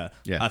like a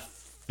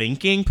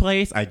thinking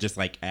place. I just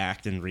like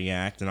act and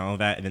react and all of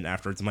that, and then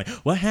afterwards I'm like,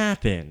 what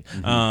happened?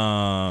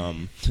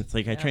 It's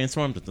like I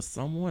transformed into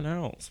someone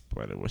else,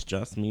 but it was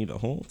just me the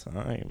whole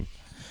time.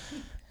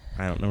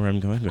 I don't know where I'm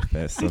going with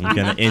this. So I'm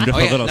gonna end with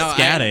a little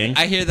scatting.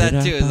 I hear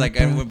that too. It's like,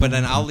 but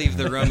then I'll leave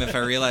the room if I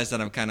realize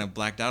that I'm kind of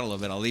blacked out a little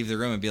bit. I'll leave the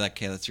room and be like,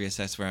 okay, let's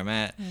reassess where I'm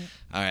at.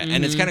 All right,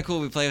 and it's kind of cool.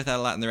 We play with that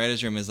a lot in the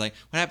writers' room. Is like,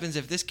 what happens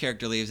if this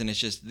character leaves and it's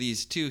just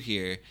these two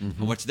here?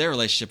 What's their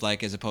relationship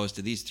like as opposed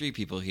to these three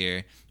people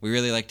here? We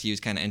really like to use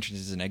kind of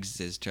entrances and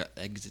exits to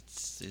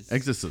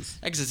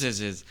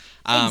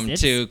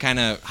kind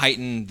of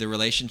heighten the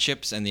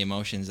relationships and the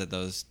emotions that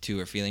those two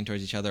are feeling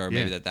towards each other, or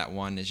maybe that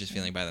one is just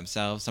feeling by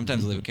themselves.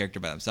 Sometimes we'll leave a character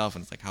by themselves,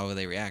 and it's like, how will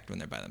they react when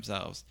they're by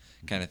themselves,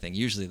 kind of thing.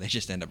 Usually they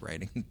just end up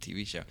writing the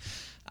TV show.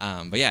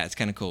 But yeah, it's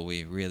kind of cool.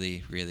 We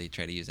really, really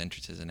try to use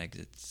entrances and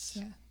exits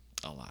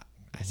a lot.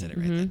 I said it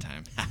right that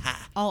time.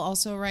 I'll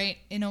also write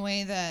in a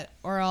way that,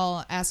 or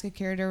I'll ask a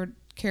character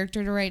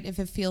to write if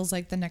it feels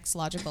like the next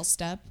logical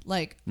step.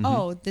 Like,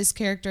 oh, this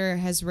character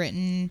has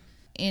written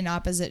in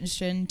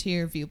opposition to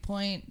your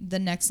viewpoint. The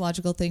next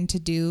logical thing to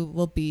do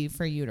will be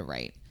for you to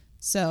write.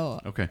 So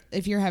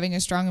if you're having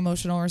a strong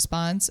emotional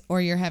response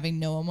or you're having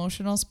no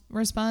emotional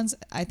response,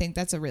 I think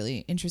that's a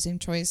really interesting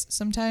choice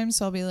sometimes.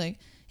 So I'll be like,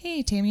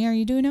 hey, Tammy, are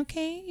you doing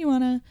okay? You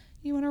wanna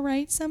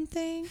write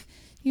something?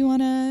 You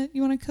want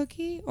a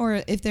cookie?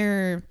 Or if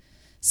they're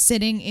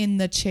sitting in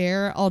the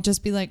chair, I'll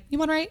just be like, you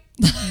want to write?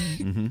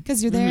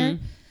 Because you're there.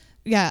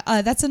 Yeah,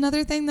 that's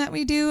another thing that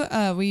we do.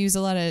 We use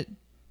a lot of,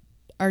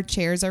 our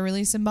chairs are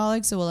really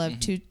symbolic. So we'll have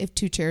if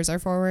two chairs are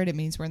forward, it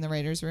means we're in the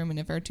writer's room. And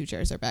if our two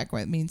chairs are back,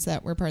 it means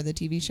that we're part of the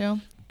TV show.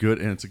 Good,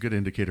 and it's a good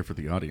indicator for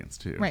the audience,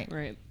 too. Right.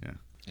 Yeah.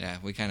 Yeah,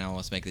 we kind of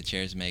almost make the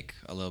chairs make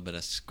a little bit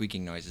of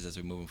squeaking noises as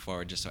we move them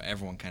forward, just so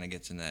everyone kind of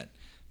gets in that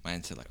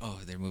mindset, like,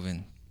 oh, they're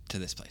moving to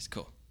this place.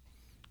 Cool.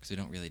 Because we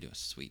don't really do a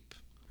sweep.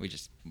 We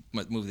just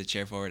move the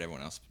chair forward.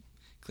 Everyone else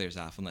clears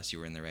off, unless you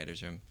were in the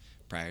writer's room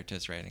prior to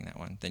us writing that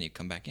one. Then you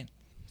come back in.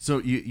 So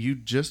you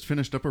just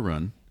finished up a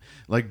run.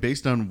 Like,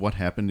 based on what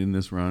happened in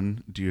this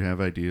run, do you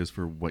have ideas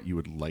for what you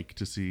would like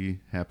to see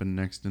happen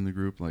next in the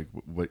group? Like,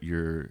 what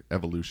your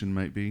evolution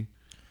might be?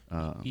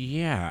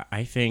 Yeah,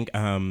 I think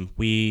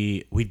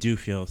we do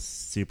feel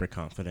super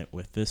confident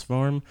with this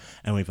form,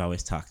 and we've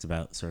always talked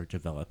about sort of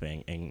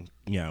developing and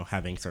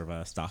having sort of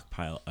a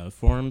stockpile of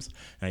forms.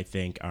 And I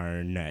think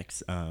our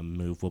next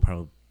move will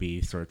probably be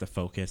sort of to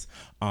focus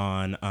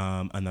on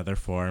another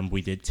form.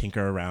 We did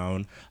tinker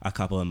around a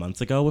couple of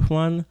months ago with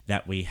one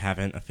that we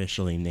haven't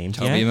officially named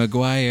Toby yet.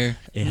 Maguire.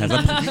 It has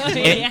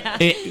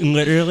it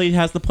literally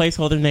has the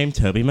placeholder name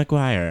Toby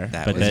Maguire,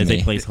 That but was that is me.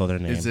 a placeholder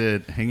name. Is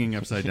it hanging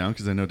upside down?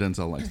 Because I know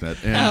Denzel likes that.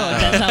 And,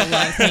 That's how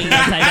love's hanging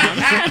upside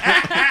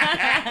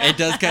down. It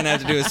does kind of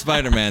have to do with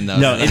Spider-Man, though.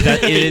 No, it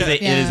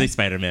is Yeah. a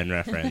Spider-Man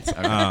reference.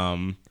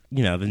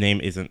 The name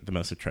isn't the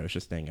most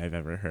atrocious thing I've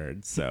ever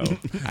heard. So I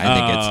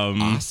think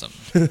it's awesome.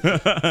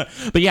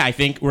 but yeah, I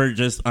think we're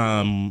just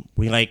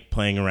we like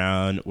playing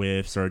around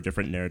with sort of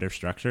different narrative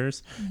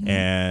structures,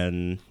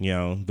 and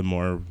the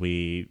more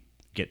we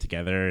get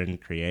together and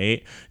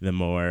create, the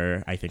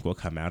more I think will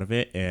come out of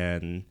it.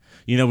 And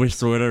we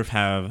sort of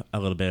have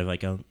a little bit of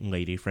like a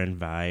lady friend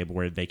vibe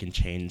where they can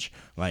change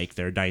like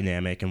their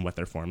dynamic and what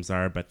their forms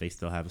are, but they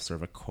still have sort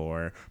of a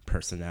core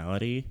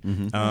personality.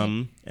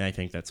 And I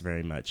think that's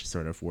very much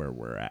sort of where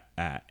we're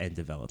at and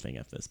developing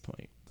at this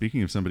point.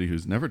 speaking of somebody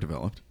who's never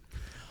developed,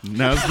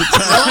 now's the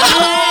time.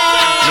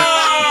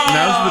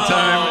 Now's the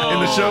time in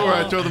the show where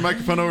I throw the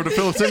microphone over to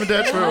Philip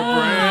Simondet for a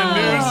brand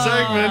new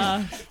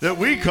segment that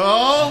we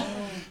call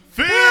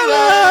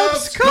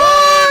Philip's Corner.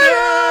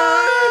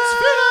 It's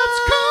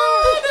Philip's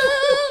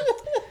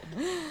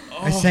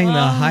Corner. I sang the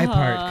high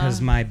part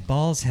because my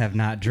balls have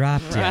not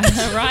dropped yet.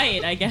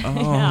 Right, I guess.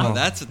 Oh,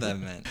 that's what that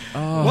meant.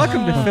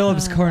 Welcome to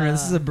Philip's Corner.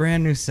 This is a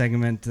brand new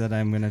segment that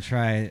I'm going to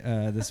try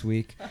this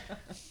week.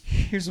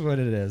 Here's what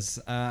it is.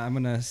 I'm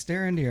going to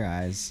stare into your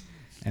eyes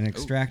and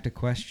extract a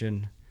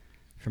question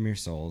from your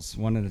souls,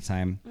 one at a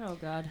time. Oh,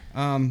 God.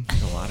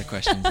 There's a lot of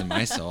questions in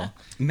my soul.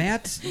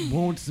 Matt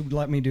won't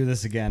let me do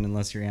this again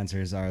unless your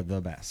answers are the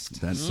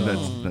best. That's Pressure.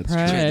 true.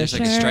 There's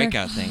like a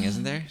strikeout thing,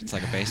 isn't there? It's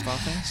like a baseball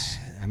thing.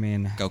 I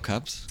mean, Go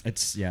Cubs.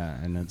 it's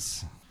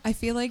I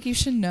feel like you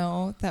should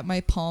know that my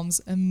palms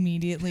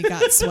immediately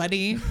got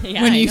sweaty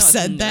Yeah, when I you know, it's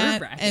said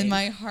that, nerve-wracking. and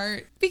my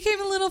heart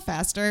became a little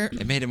faster.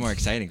 It made it more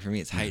exciting for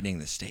me. It's heightening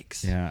the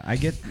stakes. yeah. I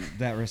get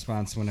that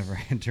response whenever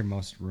I enter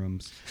most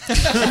rooms.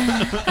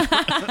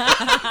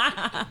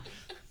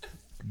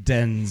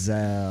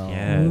 Denzel.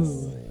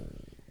 Yes.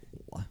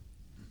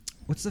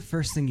 What's the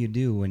first thing you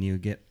do when you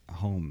get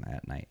home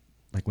at night?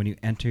 Like when you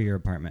enter your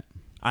apartment?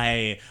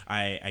 I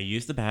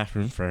use the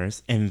bathroom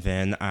first, and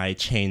then I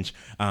change.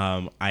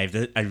 I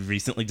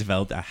recently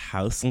developed a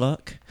house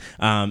look.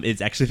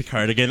 It's actually the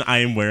cardigan I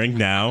am wearing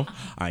now.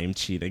 I am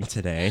cheating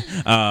today.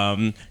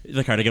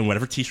 The cardigan,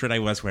 whatever T-shirt I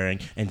was wearing,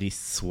 and these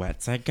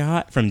sweats I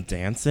got from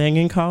dancing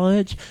in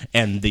college,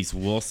 and these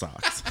wool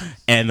socks.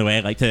 And the way I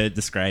like to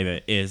describe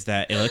it is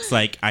that it looks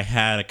like I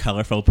had a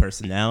colorful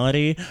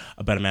personality,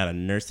 but I'm at a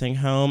nursing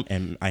home,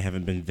 and I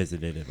haven't been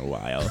visited in a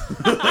while.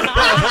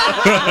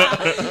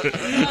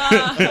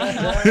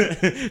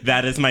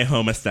 That is my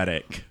home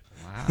aesthetic.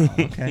 Wow.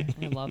 Okay.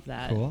 I love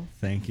that. Cool.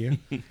 Thank you.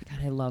 God,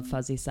 I love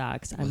fuzzy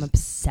socks. I'm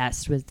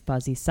obsessed with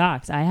fuzzy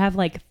socks. I have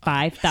like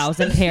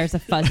 5,000 pairs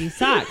of fuzzy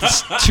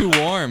socks. Too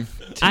warm.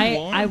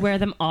 I wear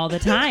them all the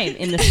time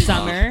in the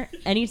summer.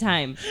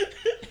 Anytime.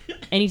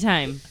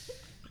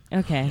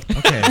 Okay.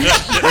 Okay.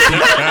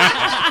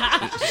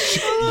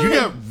 You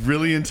got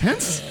really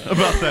intense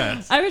about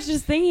that. I was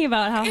just thinking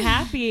about how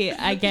happy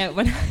I get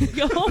when I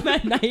go home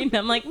at night and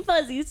I'm like,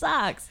 fuzzy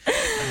socks.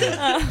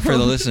 For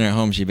the listener at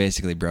home, she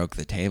basically broke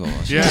the table.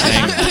 She was Yeah.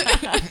 saying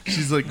that.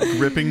 She's like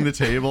gripping the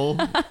table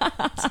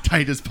as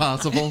tight as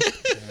possible.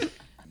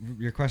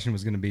 Your question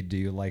was going to be, do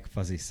you like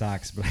fuzzy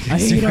socks? But I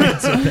guess you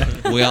answered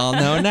that. We all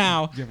know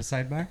now. Do you have a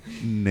sidebar?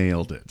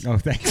 Nailed it. Oh,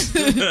 thanks.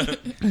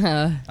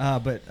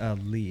 But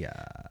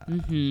Leah,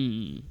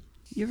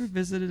 you ever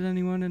visited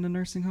anyone in a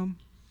nursing home?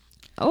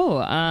 Oh,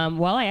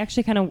 well, I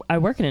actually I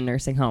work in a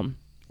nursing home.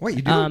 What,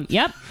 you do?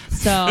 Yep.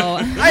 So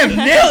I am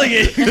nailing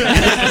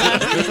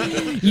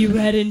it. you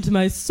read into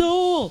my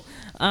soul.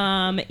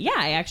 Yeah,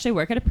 I actually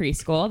work at a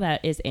preschool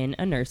that is in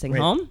a nursing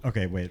home.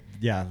 Okay, wait.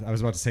 Yeah, I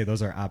was about to say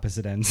those are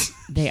opposite ends.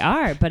 They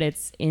are, but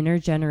it's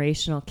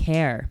intergenerational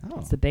care. Oh.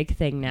 It's the big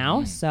thing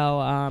now. So,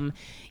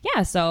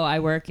 yeah, so I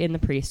work in the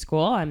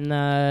preschool. I'm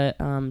the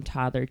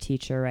toddler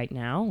teacher right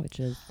now, which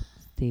is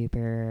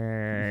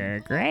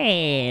super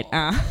great.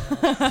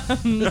 But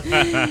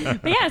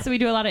yeah, so we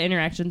do a lot of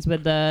interactions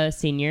with the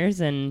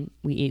seniors, and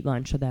we eat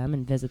lunch with them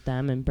and visit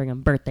them and bring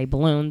them birthday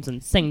balloons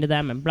and sing to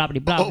them and blah, blah,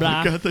 blah, Oh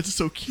blah. my god, that's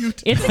so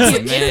cute. It's the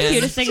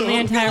cutest thing in the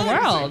entire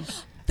world.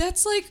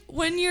 That's like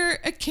when you're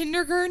a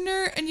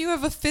kindergartner and you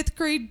have a 5th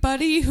grade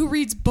buddy who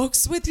reads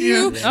books with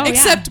you, Yeah. Oh,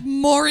 except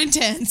more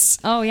intense.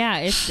 Oh yeah,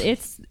 it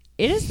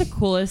is the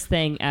coolest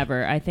thing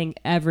ever. I think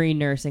every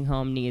nursing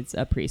home needs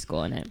a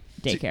preschool in it,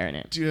 daycare in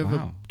it. Do you have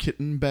Wow. a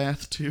kitten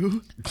bath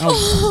too?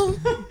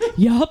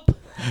 Yup.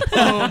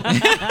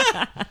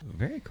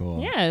 Very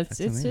cool. Yeah, That's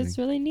it's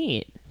amazing. really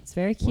neat. It's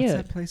very What's cute.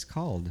 that place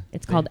called?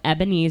 It's called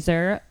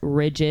Ebenezer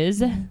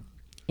Ridges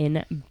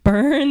in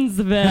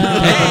Burnsville.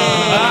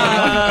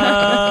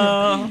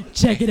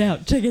 Check it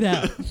out.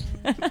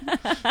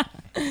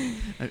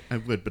 I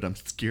would, but I'm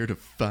scared of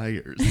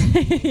fires.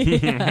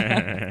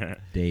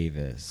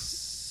 Davis.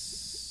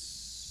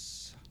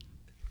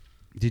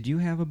 Did you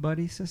have a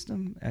buddy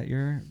system at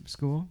your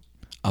school?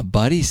 A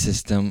buddy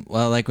system?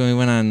 Well, like when we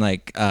went on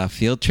like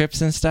field trips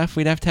and stuff,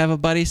 we'd have to have a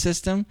buddy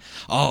system.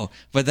 Oh,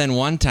 but then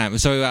one time,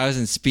 so I was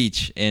in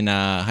speech in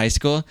high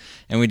school,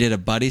 and we did a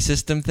buddy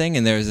system thing,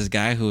 and there was this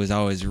guy who was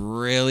always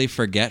really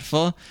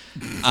forgetful.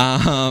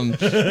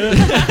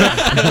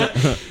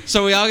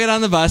 So we all get on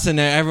the bus, and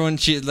everyone,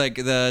 like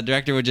the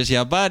director would just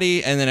yell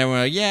 "buddy," and then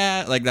everyone would,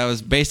 yeah, like that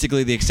was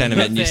basically the extent of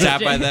it. And you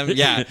sat by them,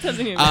 yeah.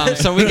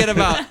 So we get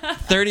about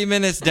 30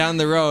 minutes down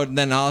the road, and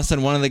then all of a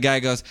sudden one of the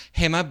guy goes,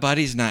 "Hey, my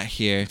buddy's not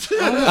here."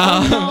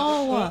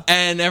 No.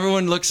 And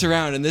everyone looks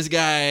around, and this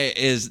guy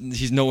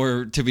he's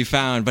nowhere to be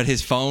found, but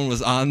his phone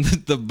was on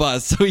the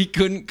bus, so he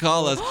couldn't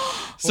call us.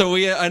 So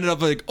we ended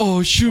up like,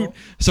 oh shoot.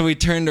 So we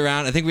turned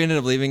around. I think we ended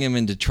up leaving him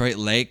in Detroit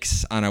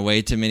Lakes on our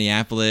way to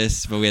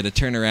Minneapolis, but we had to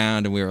turn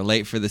around, and we were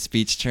late for the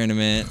speech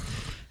tournament,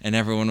 and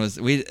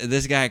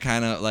this guy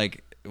kind of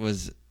like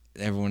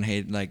everyone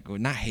hated, like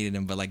not hated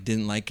him, but like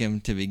didn't like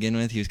him to begin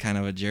with. He was kind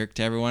of a jerk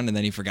to everyone, and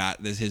then he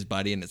forgot this his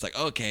buddy, and it's like,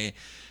 okay,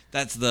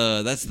 that's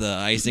the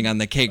icing on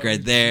the cake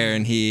right there.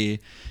 And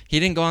he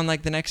didn't go on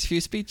like the next few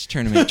speech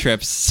tournament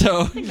trips.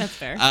 So I think that's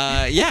fair.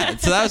 yeah,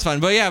 so that was fun.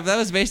 But yeah, that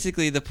was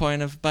basically the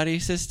point of buddy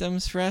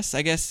systems for us.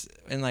 I guess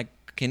in like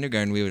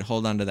kindergarten we would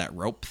hold onto that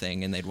rope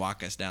thing, and they'd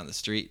walk us down the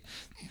street.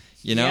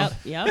 You know?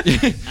 Yep.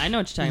 I know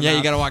what you're talking Yeah, about.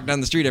 you got to walk down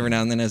the street every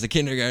now and then as a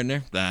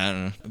kindergartner. I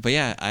don't know. But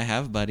yeah, I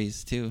have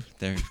buddies too.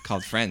 They're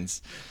called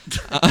friends.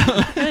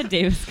 Good,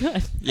 Davis.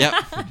 Good. Yep.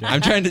 I'm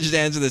trying to just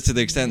answer this to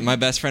the extent my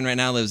best friend right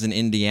now lives in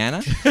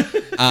Indiana.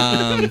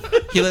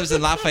 He lives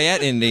in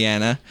Lafayette,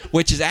 Indiana,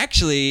 which is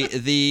actually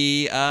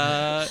the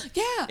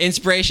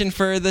inspiration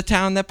for the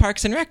town that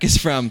Parks and Rec is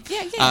from.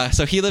 Yeah.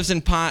 So he lives in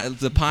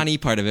the Pawnee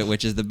part of it,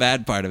 which is the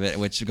bad part of it,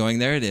 which going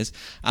there it is.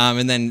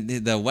 And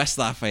then the West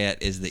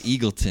Lafayette is the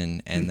Eagleton.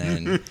 And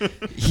then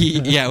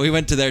we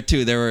went to there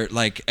too. There were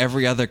like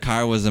every other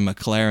car was a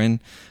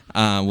McLaren,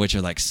 which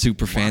are like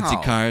super fancy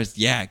cars.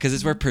 Yeah, because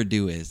it's where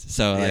Purdue is.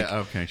 So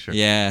okay, sure.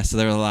 Yeah, so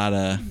there were a lot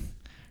of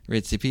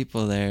ritzy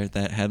people there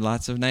that had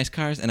lots of nice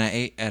cars. And I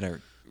ate at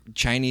a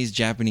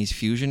Chinese-Japanese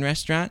fusion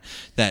restaurant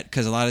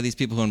because a lot of these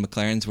people who own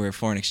McLarens were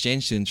foreign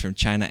exchange students from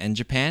China and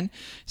Japan.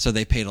 So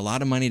they paid a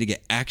lot of money to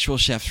get actual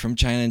chefs from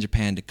China and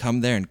Japan to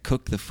come there and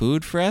cook the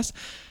food for us.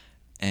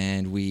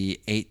 And we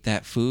ate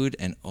that food,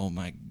 and oh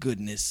my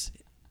goodness,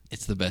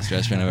 it's the best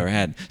restaurant I've ever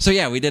had. So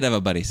yeah, we did have a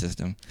buddy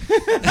system.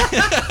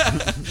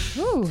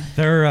 Ooh.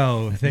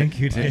 Thorough. Thank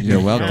you, Dave.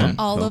 You're welcome.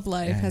 All of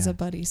life has a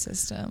buddy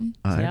system.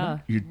 Yeah.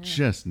 You're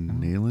just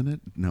nailing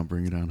it. Now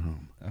bring it on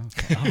home.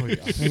 Okay. Oh,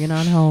 yeah. Bring it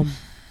on home.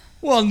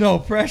 Well, no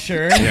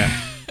pressure. Yeah.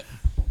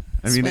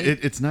 I mean, Sweet.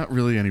 it's not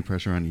really any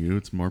pressure on you.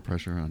 It's more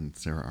pressure on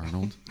Sarah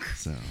Arnold.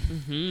 So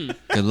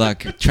Good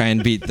luck. Try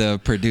and beat the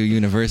Purdue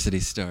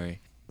University story.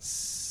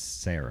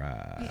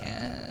 Sarah.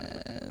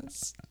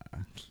 Yes.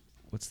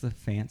 What's the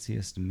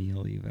fanciest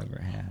meal you've ever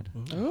had?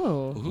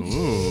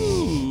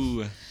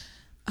 Ooh. Ooh.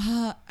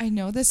 I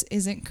know this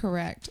isn't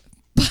correct,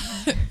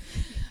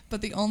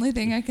 but the only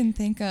thing I can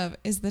think of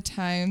is the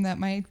time that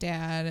my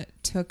dad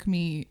took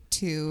me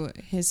to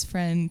his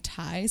friend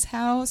Ty's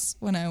house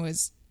when I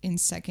was in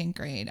second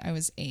grade. I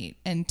was 8,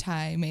 and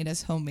Ty made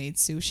us homemade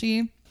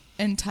sushi.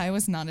 And Ty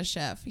was not a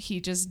chef.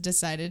 He just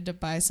decided to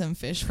buy some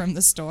fish from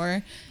the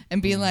store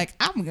and be like,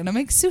 I'm going to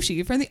make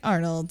sushi for the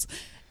Arnolds.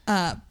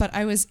 But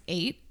I was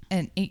 8,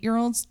 and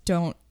 8-year-olds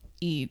don't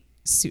eat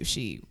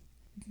sushi.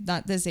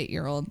 Not this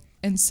 8-year-old.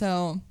 And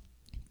so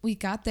we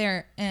got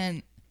there,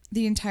 and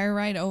the entire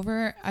ride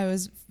over, I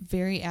was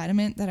very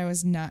adamant that I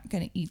was not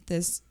going to eat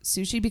this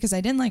sushi because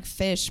I didn't like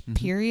fish,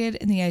 period.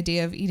 And the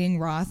idea of eating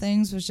raw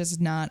things was just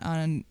not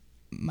on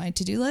my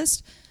to-do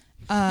list.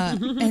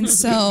 And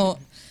so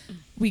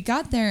we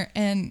got there,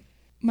 and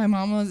my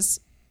mom is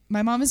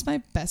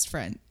my best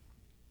friend,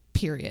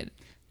 period,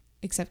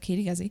 except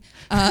Katie Guzzi.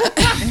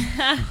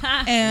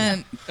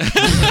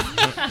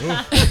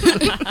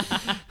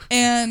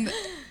 And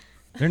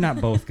They're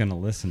not both going to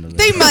listen to this.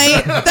 they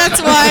might.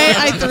 That's why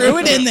I threw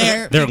it in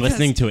there. They're because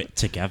listening to it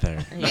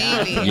together.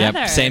 Maybe.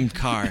 Yep, same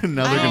car.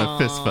 now they're gonna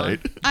fist fight.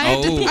 I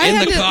had to, Oh, I in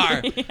had the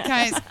to- car.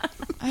 guys.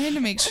 I had to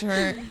make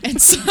sure,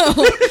 and so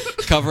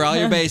Cover all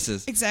your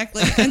bases.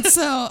 exactly. And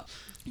so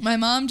my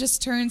mom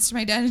just turns to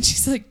my dad and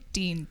she's like,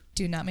 Dean,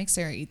 do not make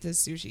Sarah eat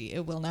this sushi.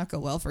 It will not go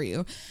well for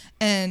you.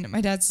 And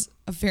my dad's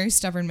a very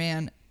stubborn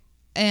man.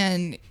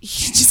 And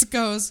he just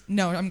goes,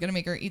 no, I'm going to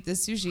make her eat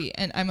this sushi.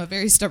 And I'm a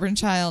very stubborn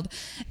child.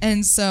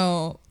 And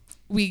so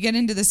we get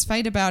into this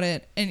fight about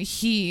it. And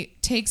he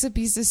takes a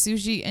piece of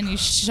sushi and he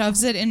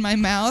shoves it in my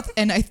mouth.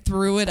 And I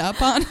threw it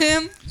up on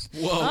him.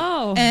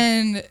 Oh.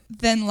 And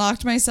then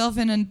locked myself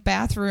in a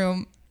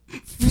bathroom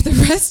for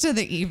the rest of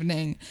the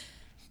evening.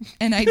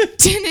 And I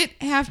didn't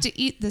have to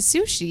eat the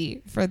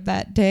sushi for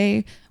that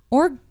day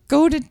or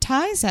go to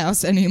Ty's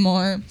house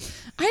anymore.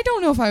 I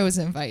don't know if I was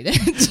invited,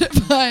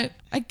 but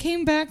I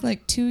came back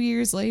like 2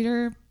 years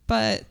later.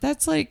 But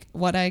that's like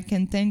what I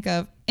can think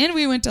of. And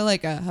we went to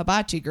like a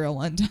hibachi grill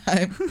one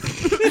time.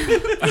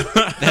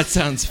 That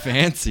sounds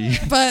fancy.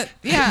 But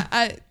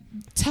yeah,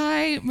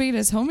 Ty made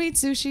us homemade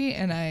sushi,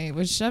 and I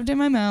was shoved in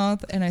my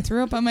mouth, and I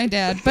threw up on my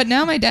dad. But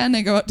now my dad and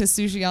I go out to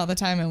sushi all the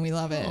time, and we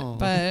love it.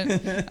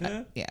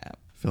 But yeah.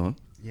 Philip,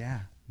 Yeah.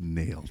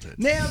 nailed it.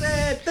 Nailed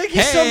it. Thank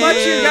you so much,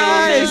 you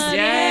guys.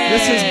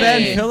 This has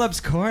been Philip's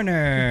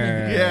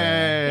Corner. Yay!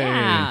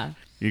 Yeah.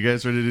 You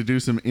guys ready to do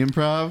some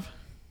improv?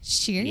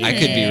 Cheers. I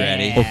could be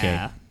ready.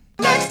 Okay.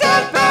 Next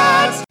at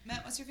Bats.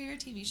 Matt, what's your favorite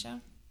TV show?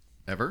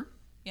 Ever?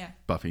 Yeah.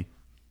 Buffy.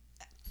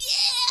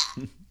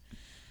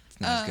 It's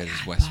not as good as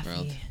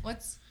Westworld.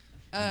 What's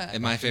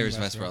And my favorite is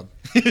Westworld.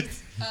 and then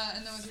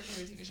what's your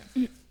favorite TV show?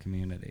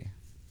 Community.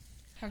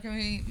 How can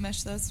we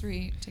mesh those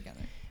three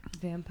together?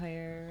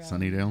 Vampire.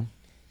 Sunnydale.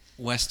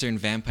 Western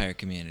Vampire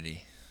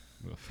Community.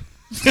 Woof.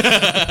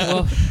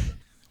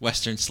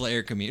 Western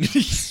Slayer Community.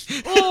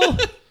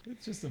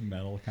 It's just a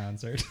metal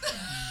concert.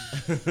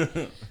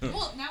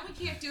 Well, now we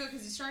can't do it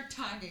because you start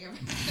talking about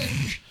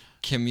it.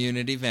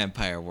 Community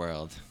Vampire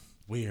World.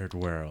 Weird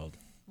world.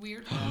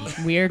 Weird world.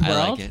 Weird I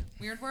world. like it.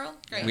 Weird world.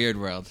 Great. Weird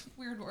World.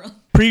 Weird world.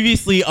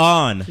 Previously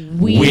on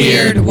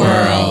Weird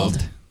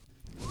World.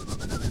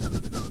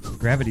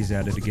 Gravity's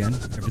at it again.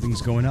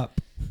 Everything's going up.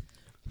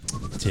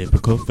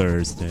 Typical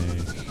Thursday.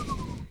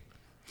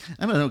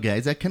 I don't know,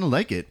 guys. I kind of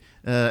like it.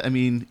 I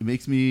mean, it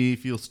makes me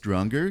feel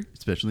stronger,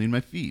 especially in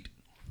my feet.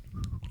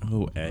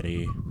 Oh,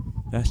 Eddie.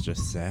 That's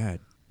just sad.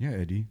 Yeah,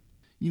 Eddie.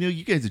 You know,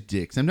 you guys are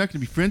dicks. I'm not going to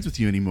be friends with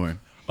you anymore.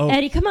 Oh.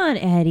 Eddie, come on,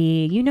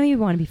 Eddie. You know you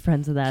want to be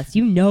friends with us.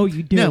 You know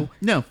you do.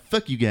 No,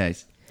 fuck you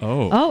guys.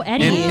 Oh. Oh,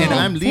 Eddie. And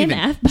I'm Say an leaving.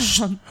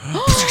 F-bomb.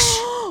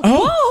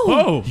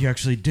 Oh. He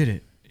actually did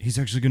it. He's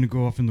actually going to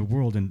go off in the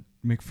world and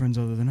make friends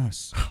other than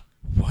us.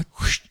 What?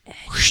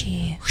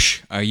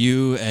 Are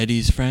you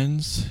Eddie's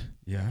friends?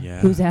 Yeah. Yeah.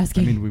 Who's I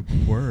asking? mean, we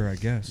were, I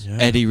guess. Yeah.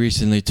 Eddie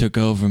recently took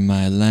over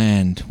my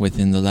land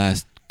within the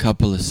last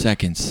couple of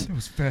seconds. That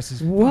was fast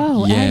as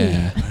Whoa, Eddie.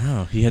 Yeah.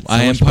 Wow. He had so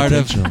I am much part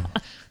of potential.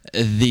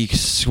 the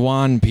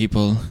Swan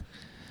people.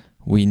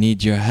 We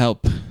need your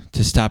help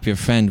to stop your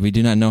friend. We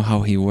do not know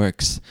how he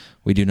works.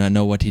 We do not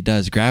know what he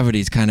does.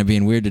 Gravity's kind of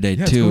being weird today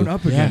Yeah, it's too. going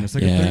up again. Yeah. It's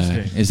like a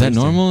Thursday. Is that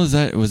Thursday. normal? Was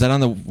that on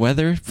the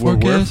weather Where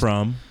forecast? we're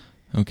from.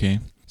 Okay.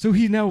 So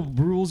he now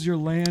rules your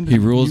land. He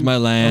and rules you my Are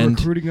land.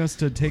 recruiting us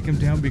to take him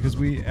down because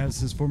we, as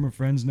his former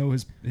friends, know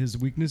his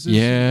weaknesses.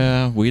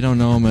 Yeah, we don't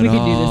know him at We all.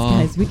 can do this,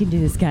 guys. We can do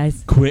this,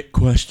 guys. Quick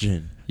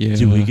question. Yeah.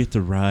 Do we get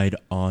to ride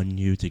on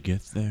you to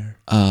get there?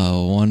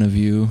 One of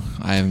you.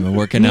 I haven't been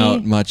working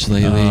out much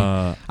lately.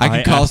 I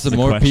can call asked some the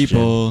more question.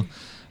 people.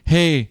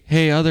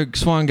 Hey, other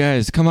Swan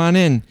guys, come on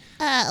in.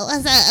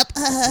 What's up?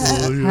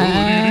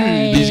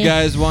 Hi. These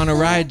guys want to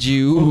ride Oh,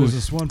 you. there's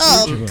a swan for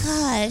each of us.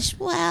 Gosh,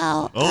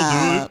 wow.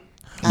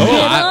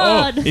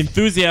 I'll do it.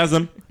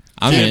 Enthusiasm.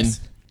 I'm in.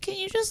 Can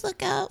you just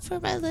look out for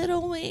my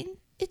little wing?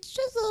 It's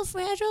just a little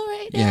fragile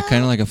right now. Yeah,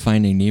 kind of like a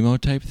Finding Nemo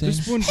type thing.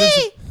 This one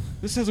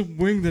this has a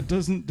wing that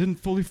didn't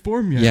fully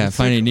form yet. Yeah, It's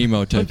Finding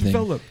Nemo type thing.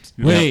 undeveloped.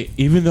 Wait,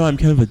 even though I'm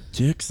kind of a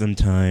dick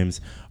sometimes,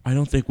 I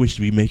don't think we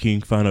should be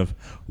making fun of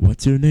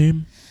what's her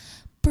name?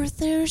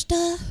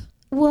 Berthursda.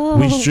 Whoa.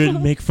 We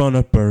should make fun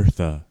of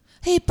Bertha.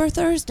 Hey,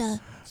 Berthursda.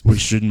 We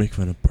should make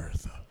fun of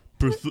Bertha.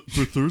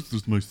 For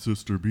Thursday's my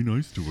sister. Be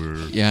nice to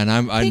her. Yeah, and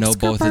I know Thanks,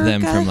 both of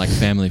them Kaburka. from like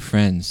family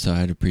friends, so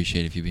I'd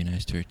appreciate if you'd be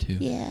nice to her too.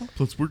 Yeah.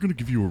 Plus, we're going to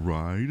give you a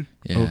ride.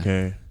 Yeah.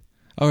 Okay.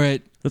 All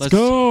right. Let's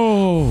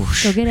go.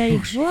 Go get Eddie.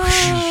 Whoa.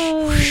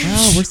 Wow,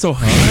 we're so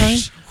high.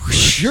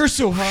 You're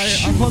so high.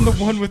 I'm on the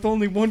one with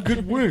only one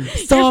good wing.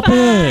 Stop You're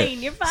it.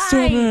 fine. You're fine.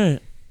 Stop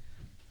it.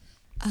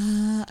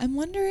 I'm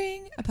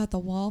wondering about the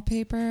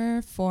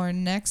wallpaper for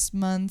next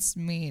month's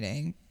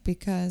meeting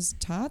because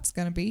Todd's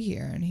gonna be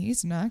here and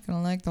he's not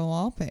gonna like the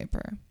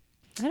wallpaper.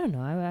 I don't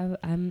know.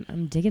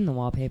 I'm digging the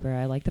wallpaper.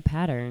 I like the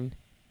pattern.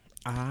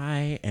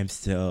 I am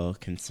still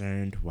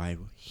concerned why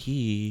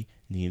he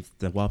needs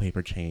the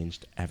wallpaper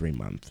changed every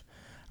month.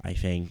 I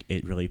think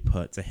it really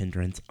puts a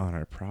hindrance on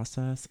our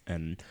process,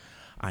 and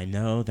I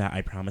know that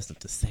I promised not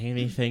to say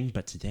anything,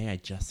 but today I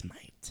just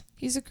might.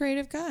 He's a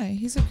creative guy.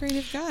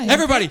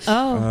 Everybody,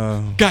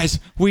 Oh, guys,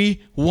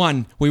 we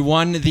won. We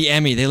won the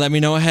Emmy. They let me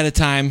know ahead of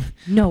time.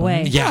 no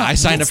way. Yeah, I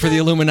signed up for the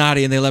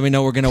Illuminati, and they let me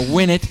know we're gonna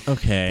win it.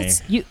 Okay.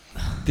 You,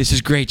 This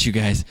is great, you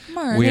guys.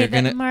 Mark. We hey, are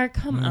gonna. Mark,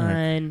 come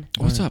on.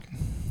 What's up?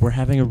 We're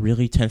having a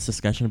really tense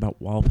discussion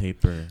about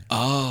wallpaper.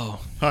 Oh,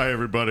 Hi,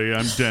 everybody.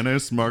 I'm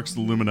Dennis, Mark's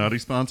Illuminati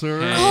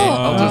sponsor. Hey.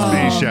 I'll just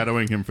be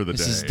shadowing him for the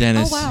this day. is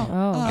Dennis. Oh wow.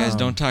 Oh. Guys,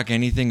 don't talk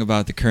anything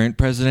about the current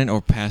president or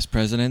past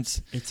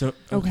presidents. It's a,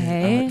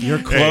 Okay. your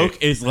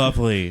cloak is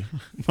lovely.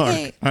 Mark,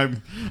 Hey.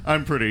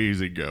 I'm pretty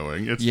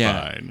easygoing. It's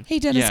Yeah. fine. Hey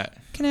Dennis, Yeah.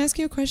 can I ask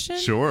you a question?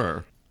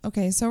 Sure.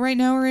 Okay, so right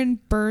now we're in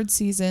bird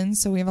season,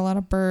 so we have a lot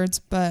of birds,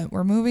 but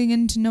we're moving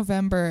into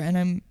November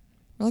and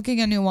we're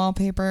looking at new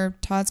wallpaper.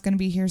 Todd's gonna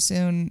be here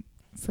soon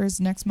for his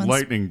next month's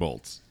Lightning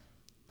bolts.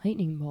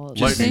 Lightning bolt.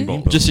 Lightning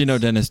bolts. Just so you know,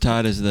 Dennis,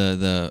 Todd is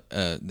the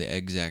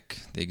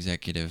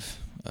executive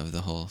of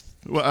the whole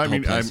Well, I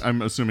mean, Hopeless.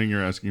 I'm assuming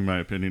you're asking my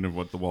opinion of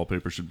what the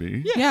wallpaper should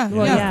be. Yeah,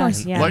 Well, yeah, yeah, of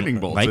course. yeah. Lightning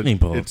bolts. Lightning It-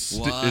 bolts.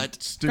 What?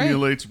 It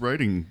stimulates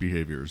writing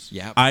behaviors.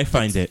 Yeah. I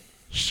find it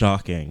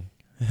shocking.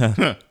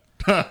 Guys,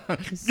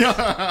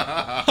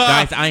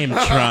 I am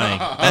trying.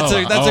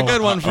 That's a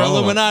good one for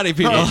Illuminati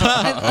people.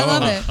 I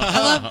love it. I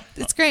love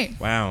It's great.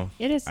 Wow.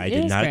 It is. I it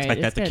did is not great.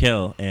 expect that It's to good.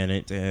 kill, and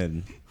it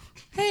did.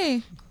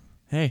 Hey,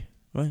 Hey,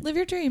 what? live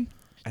your dream.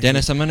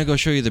 Dennis, I'm gonna go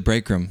show you the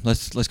break room.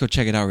 Let's go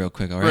check it out real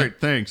quick. All right. Great,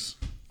 thanks.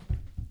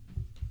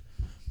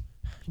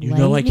 You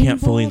know I Lightning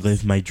can't fully bolts?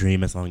 live my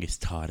dream as long as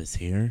Todd is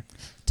here.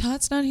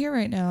 Todd's not here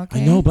right now,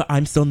 okay? I know, but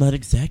I'm still not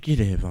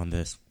executive on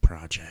this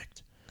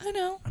project. I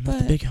know, I'm not but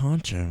the big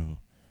honcho.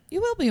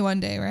 you will be one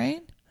day,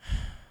 right?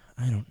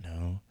 I don't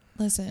know.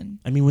 Listen,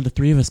 I mean, when the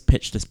three of us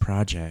pitched this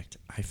project,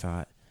 I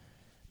thought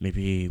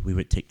maybe we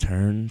would take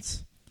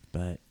turns,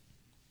 but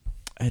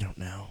I don't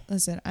know.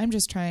 listen, I'm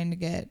just trying to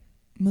get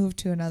moved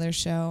to another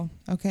show,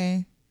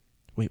 okay?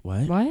 Wait,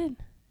 what? What?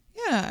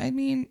 Yeah, I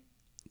mean,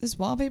 this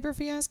wallpaper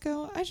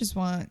fiasco, I just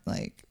want,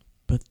 like,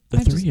 But the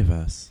I three just- of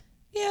us.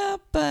 yeah,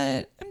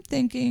 but I'm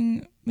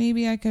thinking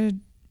maybe I could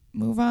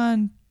move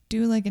on,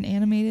 do like an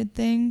animated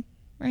thing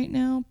right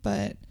now,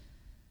 but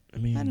I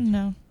mean, I don't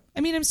know.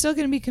 I mean, I'm still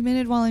going to be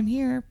committed while I'm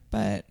here,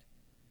 but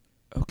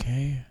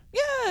okay.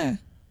 yeah.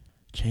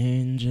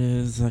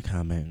 Changes are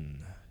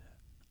coming.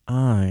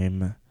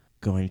 I'm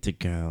going to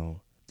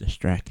go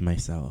distract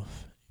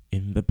myself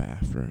in the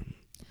bathroom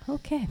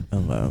Okay.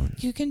 alone.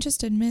 You can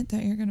just admit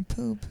that you're going to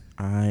poop.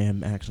 I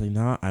am actually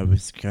not. I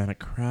was gonna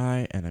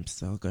cry, and I'm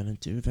still gonna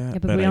do that. Yeah,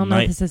 but we I all know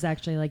might, this is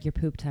actually like your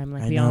poop time.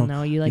 Like I we all know.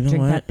 know you like You know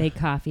drink what? that baked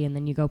coffee and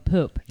then you go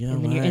poop. You know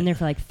and then you're what? in there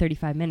for like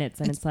 35 minutes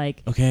and it's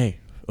like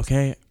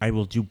Okay, I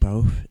will do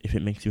both. If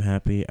it makes you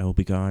happy, I will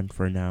be gone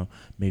for now,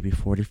 maybe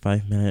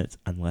 45 minutes,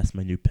 unless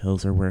my new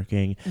pills are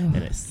working and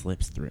it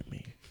slips through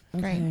me.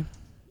 okay.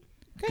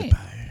 Great.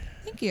 Goodbye.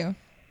 Thank you.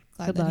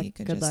 Glad Good that luck. he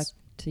could Good luck just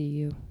to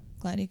you.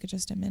 glad he could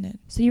just admit it.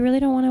 So you really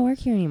don't want to work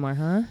here anymore,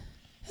 huh?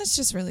 That's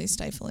just really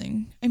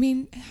stifling. I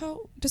mean,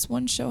 how does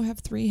one show have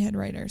 3 head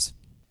writers?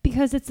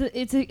 Because it's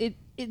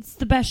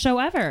the best show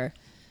ever.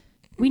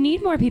 We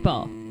need more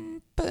people.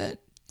 But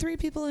 3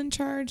 people in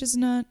charge is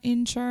not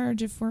in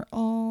charge if we're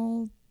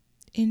all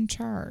in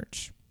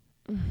charge.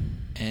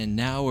 And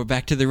now we're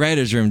back to the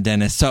writers' room,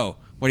 Dennis. So,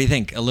 what do you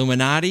think?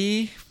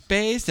 Illuminati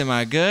based? Am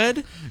I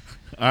good?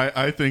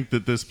 I think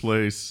that this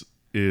place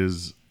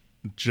is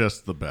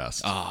just the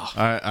best. Oh.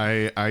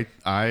 I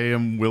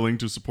am willing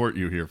to support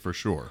you here for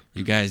sure.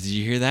 You guys, did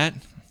you hear that?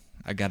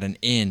 I got an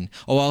in.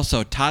 Oh,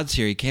 also, Todd's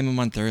here. He came a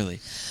month early.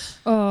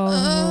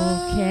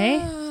 Okay.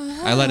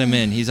 I let him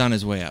in. He's on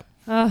his way up.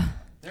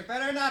 There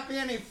better not be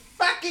any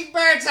fucking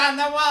birds on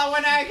the wall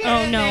when I get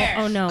Oh in no! there.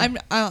 Oh no!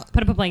 I'll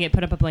Put up a blanket.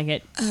 Put up a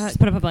blanket. Just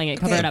put up a blanket.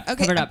 Cover okay, it up. okay,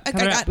 Cover it up. I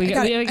Cover it got up. it, I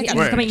got it, I got it. He's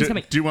coming. He's do,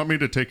 coming. do you want me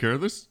to take care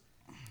of this?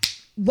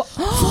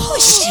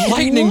 Holy shit!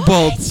 Lightning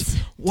bolts.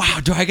 Wow,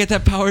 do I get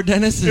that power,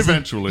 Dennis?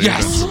 Eventually,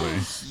 Yes.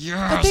 eventually.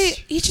 But they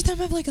each of them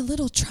have like a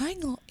little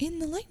triangle in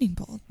the lightning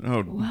bolt.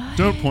 Oh,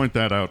 don't point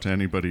that out to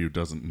anybody who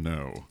doesn't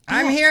know.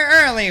 I'm here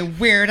early,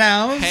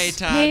 weirdos. Hey,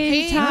 Todd.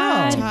 Hey,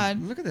 Todd.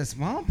 Todd. Look at this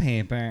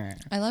wallpaper.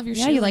 I love your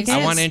Yeah, you like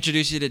shoelaces. I want to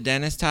introduce you to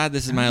Dennis, Todd.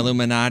 This is my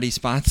Illuminati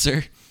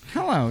sponsor.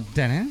 Hello,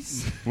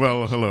 Dennis.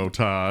 Well, hello,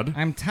 Todd.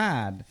 I'm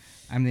Todd.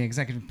 I'm the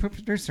executive poop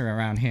producer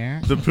around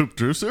here. The poop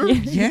juicer?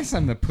 Yes,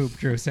 I'm the poop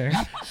producer.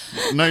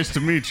 Nice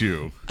to meet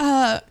you.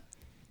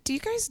 Do you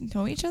guys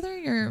know each other?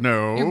 You're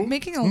No.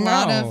 making a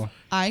lot No. of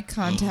eye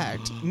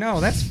contact.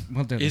 No,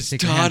 we'll do the Is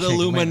secret Todd handshake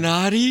later.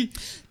 Illuminati?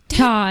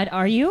 Todd,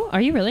 are you?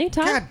 Are you really,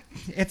 Todd? God,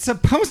 it's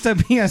supposed to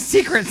be a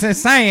secret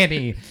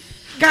society.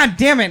 God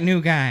damn it, new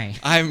guy.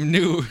 I'm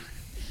new.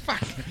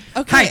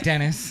 Okay. Hi,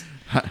 Dennis.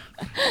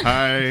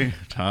 Hi,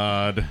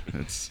 Todd.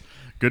 It's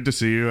good to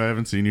see you. I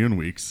haven't seen you in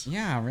weeks.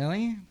 Yeah,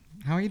 really?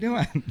 How are you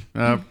doing?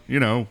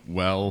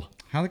 Well.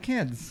 How the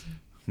kids?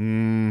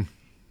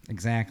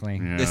 Exactly.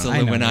 Yeah. This I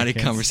know Illuminati the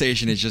kids.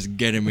 conversation is just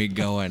getting me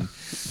going.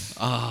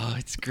 Oh,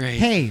 it's great.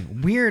 Hey,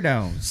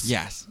 weirdos.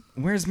 Yes.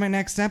 Where's my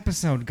next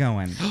episode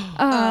going?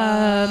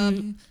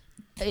 What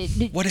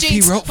if Jinx.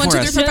 he wrote for 1, 2, 3,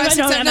 us? 4, 5,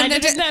 6, 7, 8,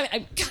 9, 10. no.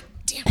 God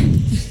damn.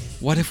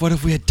 What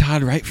if we had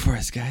Todd write for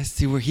us, guys?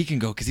 See where he can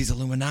go because he's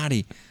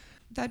Illuminati.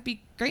 That'd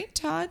be great,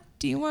 Todd.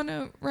 Do you want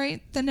to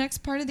write the next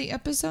part of the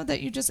episode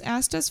that you just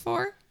asked us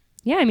for?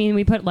 Yeah, I mean,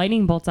 we put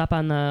lightning bolts up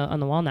on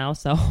the wall now,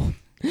 so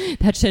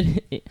that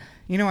should.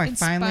 You know, I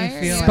finally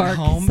Inspire feel you. at Spark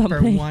home for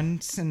something.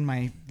 once in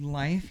my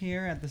life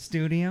here at the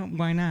studio.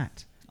 Why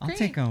not? I'll Great.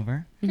 take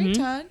over. Great,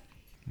 Todd.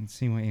 Let's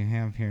see what you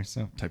have here.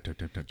 So Type.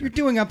 you're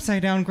doing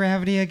upside down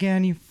gravity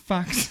again, you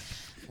fucks.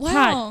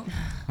 Wow.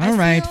 All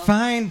right, feel-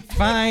 fine.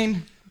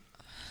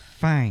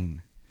 I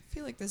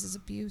feel like this is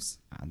abuse.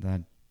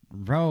 The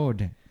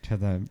road to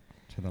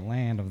the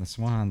land of the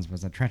swans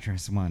was a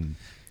treacherous one.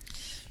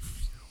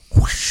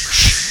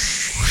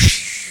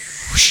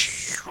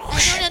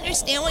 I don't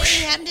understand why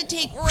you have to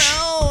take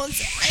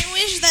roads. I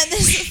wish that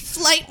this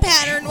flight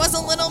pattern was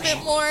a little bit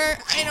more,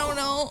 I don't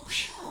know.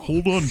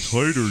 Hold on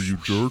tighter, you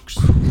jerks.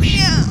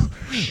 Yeah.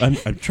 I'm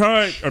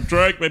trying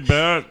my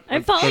best.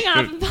 I'm falling off.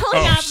 I'm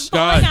falling off.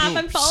 I'm falling off.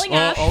 I'm falling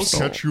off. I'll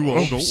catch you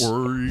up. Don't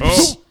worry.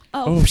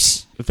 Oh,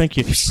 thank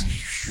you.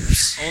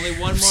 Only 1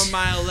 more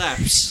mile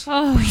left.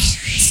 Oh,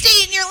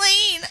 Stay in your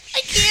lane.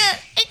 I can't.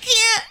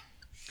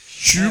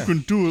 You can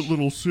do it,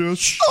 little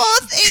sis. Oh,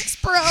 thanks,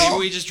 bro. Maybe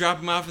we just drop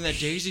him off in that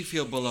daisy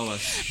field below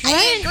us.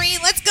 I agree.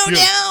 Let's go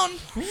down.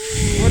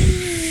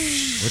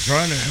 We're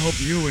trying to help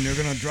you, and you're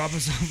gonna drop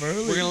us off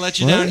early. We're gonna let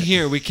you down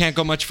here. We can't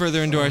go much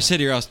further into our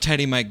city, or else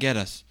Teddy might get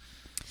us.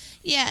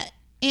 Yeah,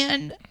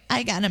 and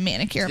I got a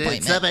manicure Did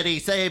appointment. somebody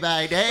say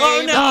my name?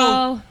 Oh no!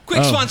 oh.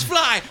 Quick, swans,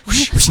 fly!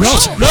 No,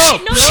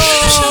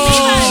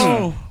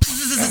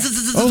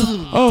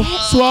 Oh,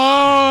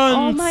 swans!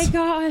 Oh my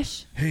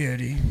gosh. Hey,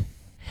 Eddie.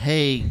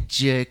 Hey,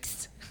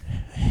 jerks.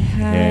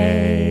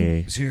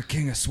 Hey. So you're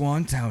king of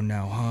Swantown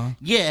now, huh?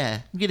 Yeah,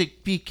 I'm gonna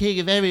be king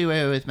of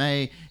everywhere with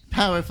my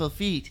powerful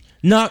feet.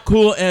 Not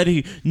cool,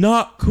 Eddie.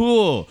 Not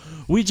cool.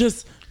 We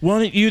just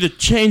wanted you to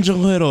change a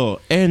little,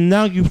 and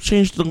now you've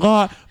changed a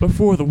lot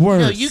before the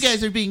worst. No, you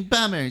guys are being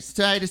bummers,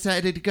 so I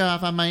decided to go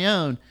off on my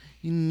own.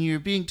 And you're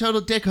being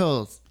total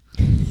dickholes.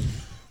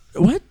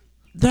 What?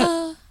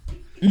 That?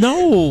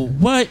 No.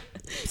 What?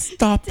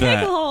 Stop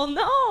that. Dickhole,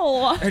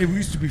 no. Eddie, we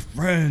used to be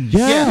friends.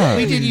 Yeah.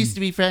 We did used to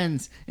be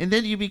friends, and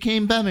then you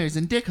became bummers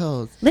and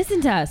dickholes. Listen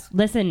to us.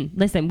 Listen.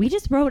 We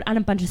just rode on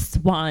a bunch of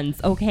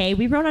swans, okay?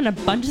 We rode on a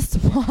bunch of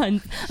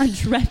swans on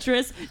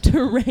treacherous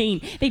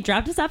terrain. They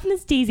dropped us off in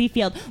this daisy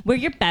field. We're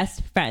your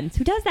best friends.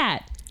 Who does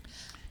that?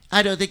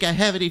 I don't think I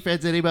have any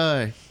friends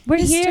anymore. We're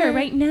Mr. here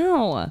right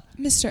now.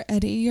 Mr.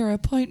 Eddie, your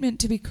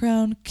appointment to be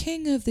crowned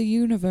King of the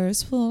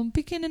Universe will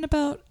begin in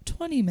about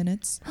 20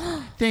 minutes.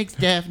 Thanks,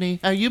 Daphne.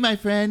 Are you my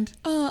friend?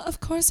 Of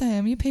course I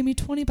am. You pay me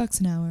 $20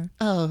 an hour.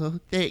 Oh,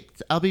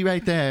 thanks. I'll be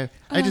right there.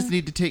 I just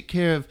need to take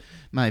care of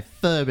my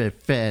furry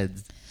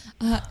friends.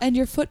 And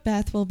your foot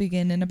bath will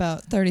begin in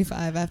about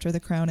 35 after the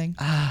crowning.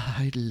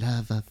 I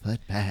love a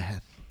foot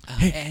bath.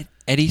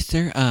 Eddie,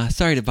 sir.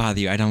 Sorry to bother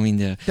you. I don't mean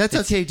to. That's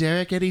okay,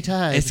 Derek.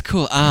 Anytime. It's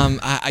cool.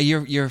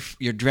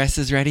 Your dress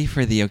is ready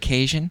for the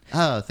occasion.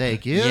 Oh,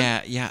 thank you.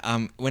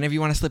 Yeah. Whenever you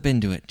want to slip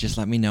into it, just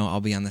let me know. I'll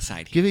be on the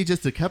side here. Give me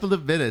just a couple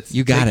of minutes.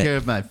 You to got take it. care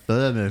of my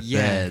furry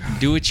Yeah. friends.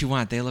 Do what you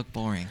want. They look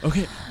boring.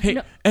 Okay.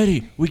 Hey,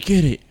 Eddie, we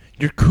get it.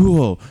 You're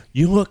cool.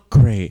 You look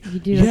great. You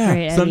do look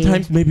great, Eddie.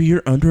 Sometimes maybe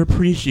you're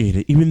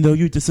underappreciated, even though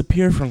you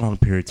disappear for long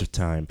periods of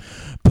time.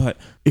 But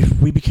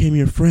if we became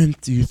your friends,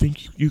 do you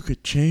think you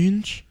could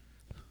change?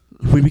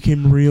 If we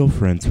became real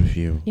friends with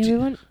you. Yeah, we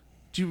want.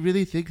 Do you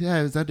really think that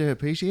I was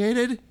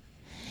underappreciated?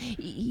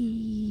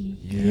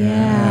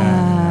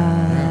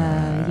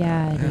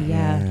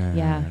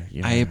 Yeah.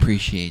 I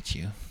appreciate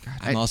you.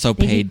 I'm also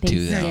Thank you- paid thanks,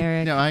 to, though.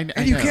 Derek. No, I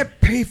And you know.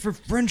 can't pay for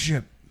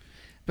friendship.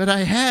 But I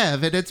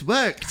have, and it's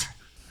worked.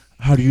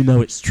 How do you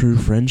know it's true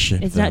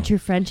friendship? It's though? not true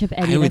friendship,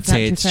 Eddie. I would That's not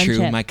say true it's friendship.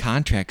 true. My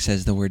contract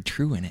says the word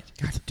true in it.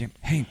 God damn.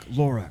 Hank,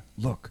 Laura,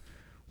 look.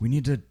 We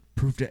need to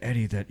prove to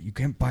Eddie that you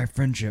can't buy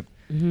friendship.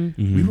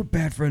 We were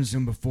bad friends to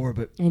him before,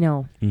 but I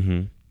know.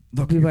 Mm-hmm.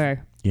 look. We if- were.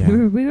 Yeah.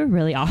 We were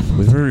really awful.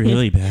 We were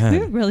really bad. We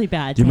were really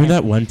bad. Do you remember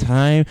man. that one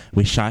time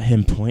we shot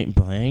him point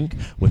blank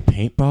with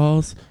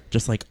paintballs,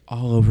 just like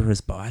all over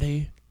his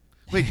body?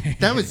 Wait,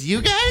 that was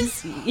you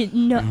guys?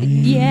 No.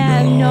 Eddie,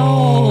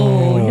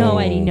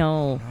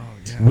 no.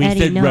 We Eddie,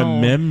 said no.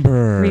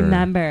 remember.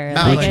 Remember.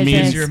 Oh, Which like as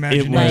means in, your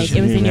it was, like,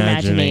 it was in your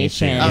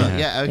imagination. Oh,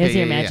 yeah, okay. It was your yeah,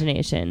 yeah.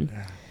 imagination.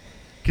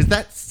 Because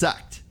that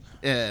sucked.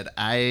 And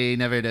I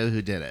never know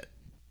who did it.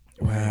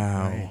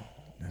 Wow.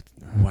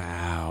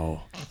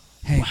 Wow.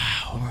 Hank,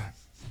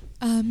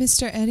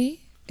 Mr. Eddie,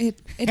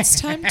 it's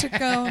time to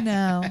go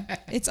now.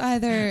 It's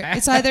either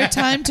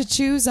time to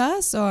choose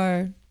us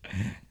or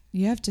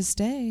you have to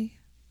stay.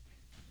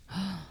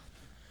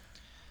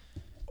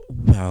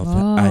 Well,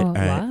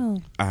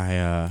 Wow.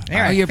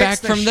 Oh, you're back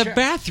from the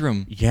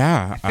bathroom.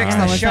 Yeah. Fix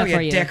How the was show, that you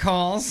for you?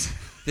 dickholes.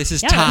 This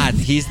is Yeah. Todd.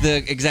 He's the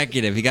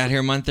executive. He got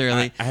here a month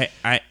early.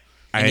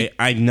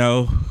 I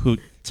know who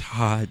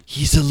Todd.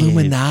 He's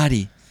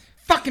Illuminati.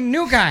 Fucking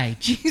new guy.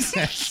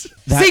 Jesus.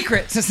 That-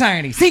 Secret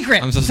society.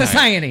 Secret I'm so sorry.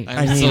 society.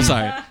 I'm so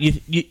sorry.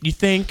 You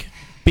think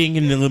being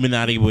in the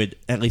Illuminati would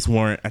at least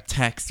warrant a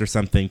text or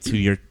something to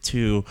your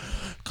two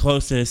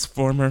closest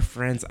former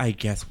friends? I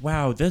guess.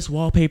 Wow, this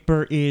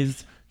wallpaper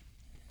is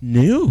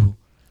new.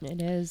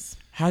 It is.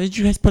 How did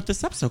you guys put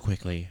this up so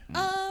quickly?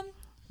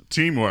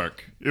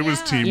 Teamwork. It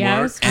was teamwork. Yeah,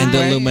 it was And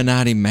Right.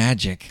 Illuminati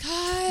magic.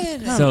 God.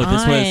 So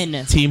this on.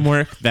 was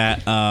teamwork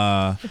that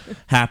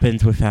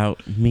happened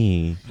without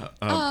me.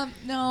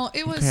 No,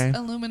 it was Okay.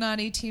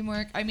 Illuminati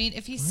teamwork. I mean,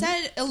 if he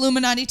said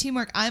Illuminati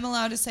teamwork, I'm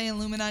allowed to say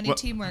Illuminati Well,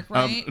 teamwork,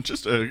 right?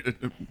 Just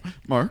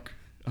Mark.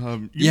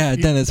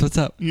 Dennis, what's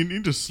up? You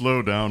need to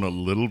slow down a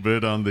little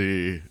bit on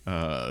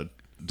the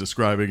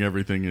describing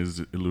everything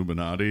as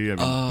Illuminati. I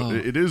mean,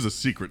 it is a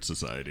secret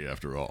society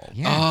after all.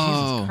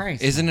 Yeah, Jesus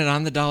Christ. Isn't it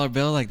on the dollar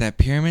bill like that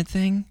pyramid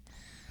thing?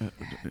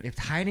 It's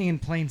hiding in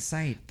plain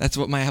sight. That's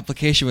what my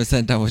application was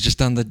sent on, was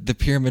just on the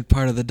pyramid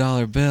part of the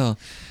dollar bill.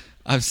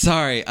 I'm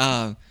sorry.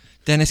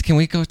 Dennis, can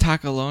we go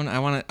talk alone? I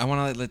want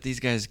to let these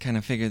guys kind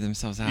of figure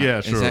themselves out. Yeah,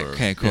 Is sure. that,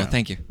 okay, cool. Yeah.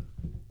 Thank you.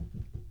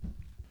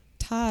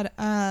 Todd,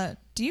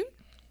 do you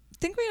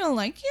think we don't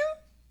like you?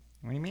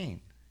 What do you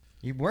mean?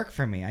 You work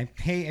for me. I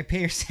pay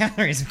your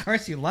salaries. Of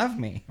course you love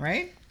me,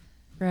 right?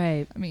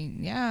 Right. I mean,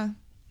 yeah.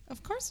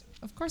 Of course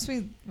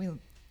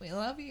we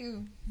love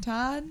you,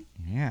 Todd.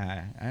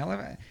 Yeah, I love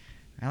it.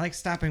 I like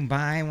stopping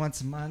by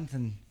once a month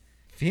and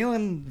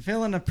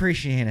feeling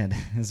appreciated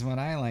is what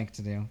I like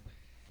to do.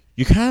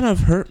 You kind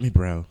of hurt me,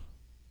 bro.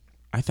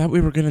 I thought we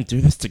were going to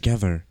do this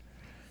together.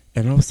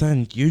 And all of a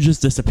sudden, you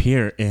just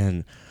disappear.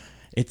 And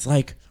it's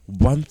like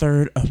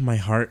 1/3 of my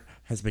heart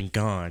has been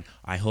gone.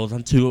 I hold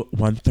on to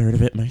 1/3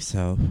 of it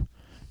myself.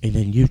 And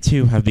then you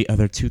two have the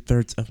other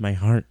 2/3 of my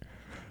heart.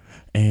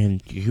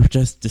 And you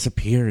just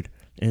disappeared.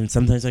 And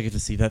sometimes I get to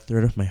see that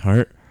third of my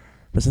heart.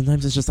 But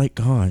sometimes it's just like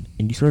gone.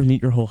 And you sort of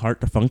need your whole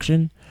heart to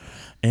function.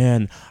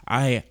 And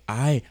I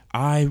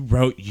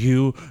wrote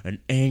you an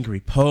angry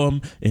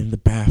poem in the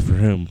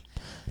bathroom.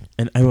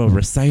 And I will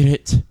recite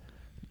it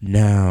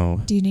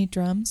now. Do you need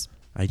drums?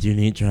 I do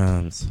need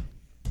drums.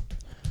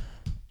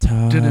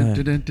 Todd,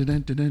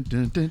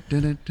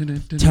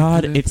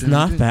 it's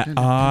not that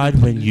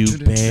odd when you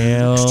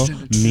bail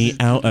me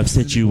out of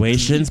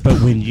situations, but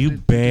when you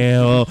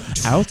bail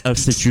out of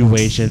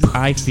situations,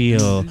 I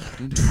feel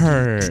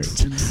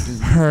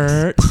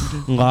hurt.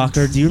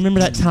 Locker, do you remember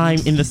that time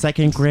in the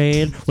 2nd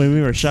grade when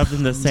we were shoved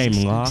in the same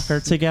locker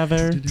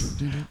together?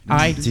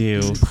 I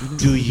do.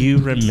 Do you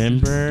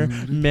remember?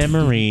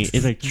 Memory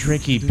is a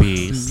tricky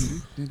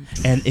beast,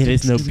 and it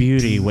is no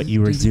beauty what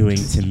you were doing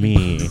to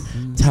me.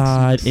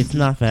 Todd, it's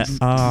not that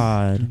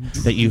odd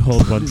that you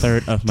hold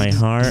 1/3 of my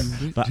heart,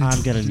 but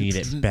I'm gonna need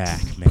it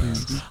back, man.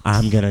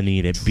 I'm gonna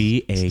need it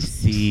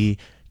BACK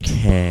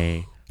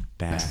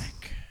back.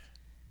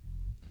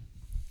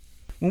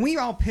 When we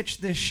all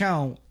pitched this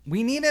show,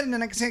 we needed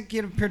an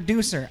executive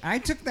producer. I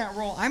took that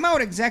role. I'm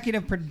out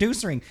executive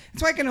producing.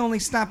 That's why I can only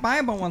stop by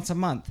about once a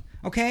month.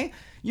 Okay?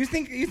 You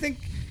think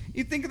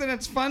that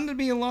it's fun to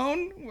be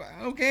alone?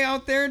 Okay,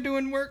 out there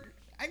doing work.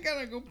 I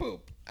gotta go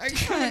poop. I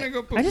just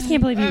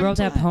can't believe you wrote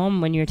that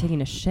poem when you were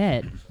taking a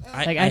shit.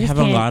 I have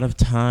a lot of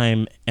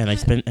time, and I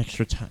spend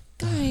extra time.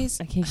 Guys,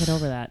 I can't get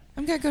over that.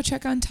 I'm gonna go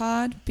check on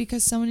Todd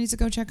because someone needs to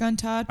go check on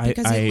Todd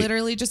because I he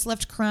literally just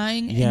left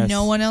crying Yes. and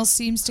no one else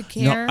seems to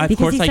care. No, of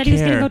Because course he I said he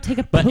was gonna care, go take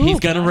a but he's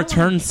poop. gonna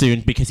return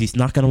soon because he's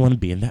not gonna want to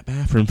be in that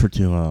bathroom for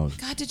too long.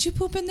 God, did you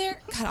poop in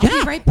there? God, I'll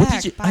Yeah, be right what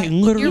back. did you- Bye. I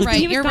literally- You're right.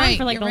 He was You're gone right.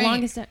 for like you're the right.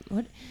 longest.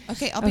 What?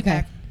 Okay, I'll be Okay.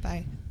 back.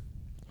 Bye.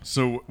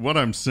 So what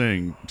I'm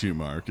saying to you,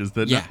 Mark, is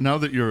that Yeah. now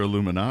that you're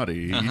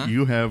Illuminati,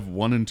 you have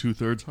 1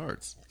 2/3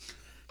 hearts.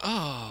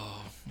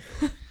 Oh.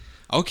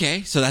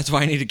 Okay, so that's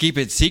why I need to keep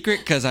it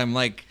secret, because I'm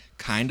like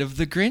kind of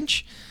the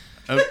Grinch.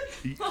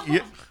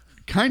 Yeah,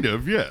 kind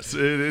of, yes.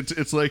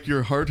 It's like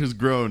your heart has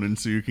grown, and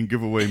so you can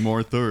give away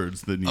more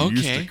thirds than you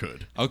used to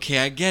could. Okay,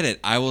 I get it.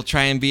 I will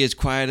try and be as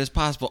quiet as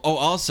possible. Oh,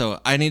 also,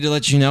 I need to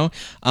let you know,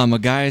 a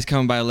guy is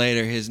coming by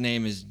later. His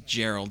name is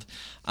Gerald.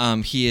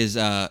 He's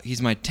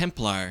my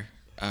Templar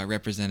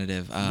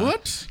representative.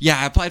 What? Yeah,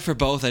 I applied for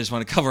both. I just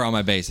want to cover all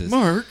my bases.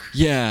 Mark,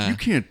 Yeah. you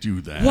can't do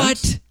that.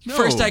 What? No.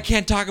 First, I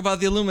can't talk about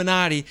the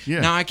Illuminati.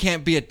 Yeah. Now I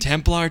can't be a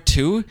Templar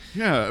too.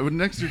 Yeah, but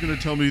next you're going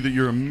to tell me that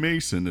you're a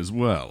Mason as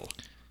well.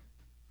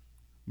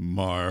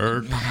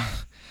 Mark,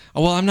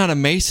 Oh, well, I'm not a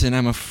Mason.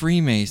 I'm a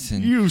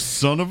Freemason. you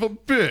son of a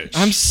bitch.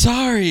 I'm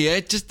sorry.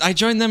 I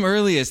joined them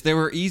earliest. They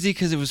were easy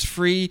because it was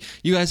free.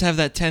 You guys have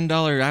that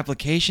 $10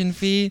 application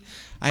fee.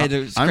 I had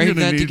to I'm scrape gonna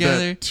that need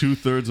together. that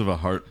 2/3 of a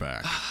heart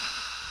back.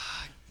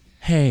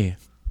 Hey,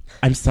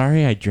 I'm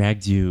sorry I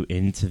dragged you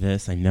into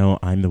this. I know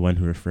I'm the one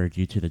who referred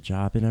you to the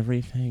job and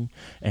everything,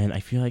 and I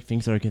feel like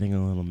things are getting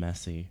a little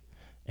messy,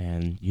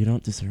 and you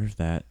don't deserve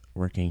that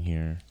working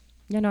here.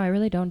 Yeah, no, I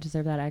really don't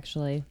deserve that,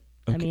 actually.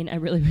 I Okay. mean, I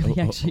really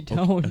actually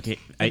don't. Okay,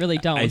 I really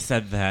don't. I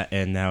said that,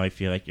 and now I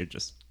feel like you're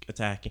just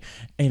attacking.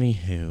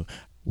 Anywho,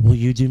 will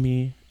you do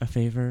me a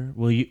favor?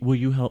 Will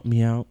you help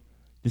me out?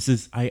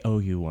 I owe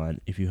you one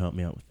if you help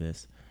me out with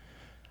this.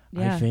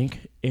 Yeah. I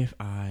think if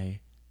I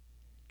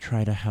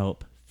try to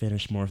help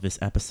finish more of this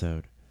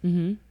episode,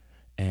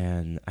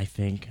 and I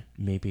think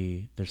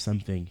maybe there's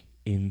something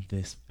in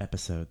this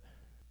episode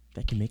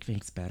that can make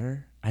things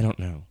better. I don't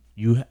know.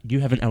 You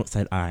have an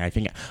outside eye. I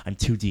think I'm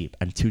too deep.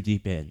 I'm too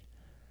deep in,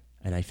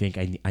 and I think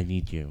I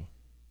need you.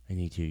 I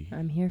need you.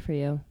 I'm here for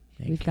you.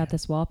 Thank We've got you.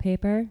 this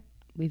wallpaper.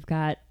 We've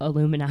got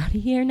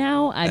Illuminati here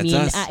now. I That's mean,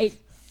 us. okay.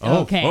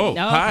 Oh,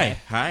 okay.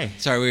 hi.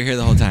 Sorry, we were here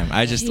the whole time.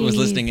 I just was Jeez.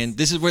 listening in.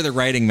 This is where the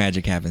writing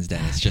magic happens,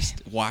 Dennis.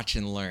 Just watch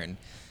and learn.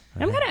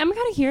 I'm kind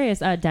of curious,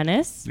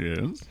 Dennis.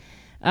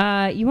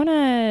 Yes. You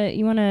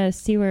wanna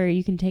see where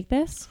you can take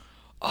this?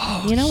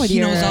 Oh, You know, with he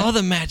your- knows all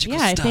the magical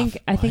Yeah, stuff.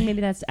 I think maybe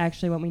that's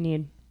actually what we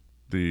need.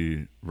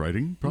 The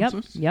writing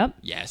process? Yep.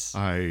 Yes.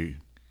 I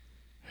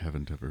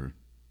haven't ever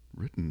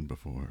written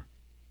before.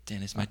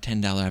 Dennis, my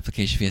 $10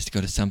 application fee has to go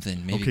to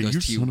something. Maybe Okay, it goes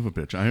you to son you. of a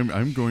bitch.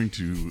 I'm going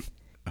to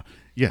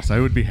Yes, I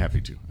would be happy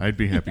to. I'd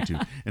be happy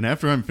to. And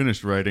after I'm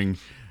finished writing,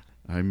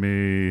 I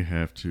may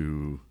have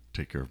to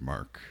take care of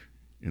Mark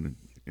in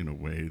a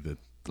way that.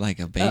 Like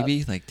a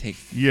baby, like take.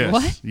 Yes,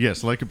 What?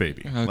 yes, like a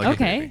baby. Okay. Like a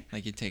Okay. baby.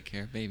 Like you take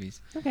care of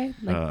babies. Okay,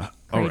 like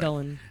all cradle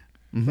and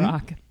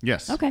rock.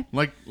 Yes. Okay.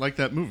 Like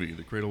that movie,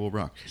 The Cradle Will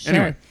Rock. Sure.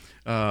 Anyway,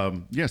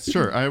 yes,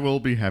 sure. I will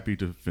be happy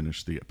to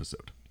finish the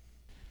episode.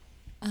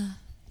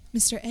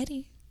 Mr.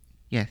 Eddie,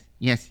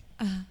 Yes.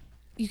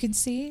 you can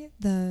see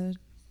the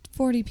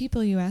 40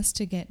 people you asked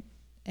to get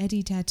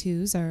Eddie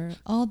tattoos are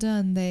all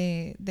done.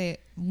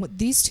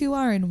 These two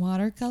are in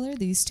watercolor.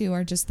 These two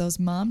are just those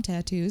mom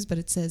tattoos, but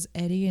it says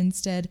Eddie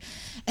instead.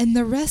 And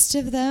the rest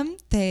of them,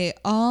 they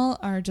all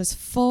are just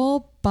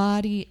full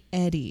body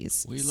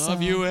Eddies. We So-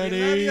 love you, Eddie.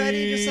 We love you,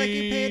 Eddie, just like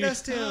you paid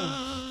us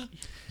to.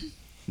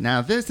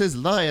 Now this is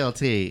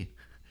loyalty.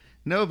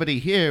 Nobody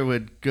here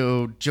would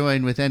go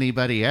join with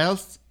anybody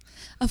else.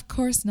 Of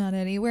course not,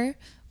 Eddie. We're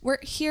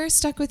here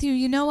stuck with you.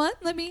 You know what?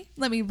 Let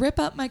me rip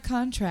up my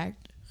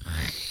contract.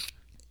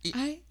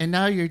 And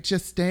now you're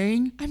just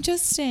staying? I'm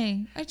just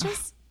staying.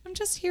 I'm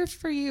just here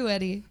for you,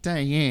 Eddie.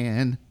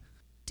 Diane.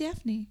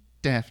 Daphne.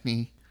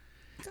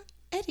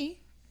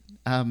 Eddie.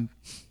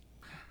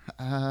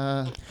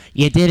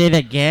 You did it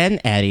again,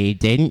 Eddie,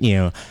 didn't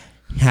you?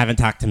 Haven't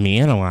talked to me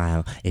in a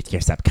while. It's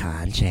your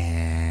subconscious.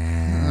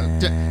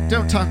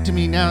 Don't talk to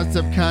me now,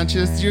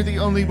 subconscious. You're the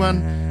only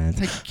one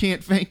I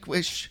can't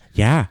vanquish.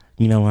 Yeah,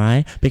 you know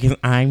why? Because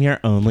I'm your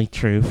only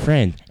true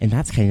friend. And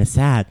that's kind of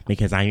sad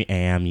because I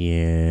am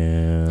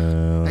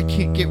you. I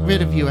can't get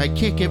rid of you. I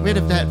can't get rid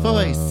of that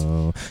voice.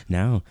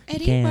 No, you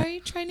Eddie, can't. why are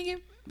you trying to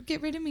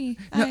get rid of me?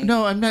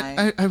 No, I'm not.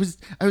 I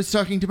was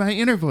talking to my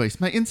inner voice,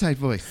 my inside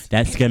voice.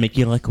 That's gonna make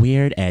you look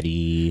weird,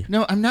 Eddie.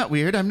 No, I'm not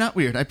weird.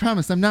 I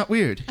promise I'm not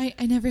weird. I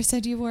never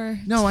said you were.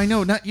 No, I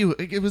know, not you.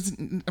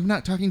 I'm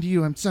not talking to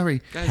you. I'm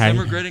sorry. Guys, How- I'm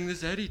regretting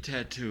this Eddie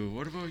tattoo.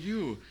 What about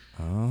you?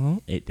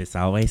 Oh, this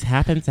always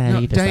happens, Eddie.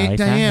 No, This always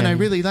Diane, I happens.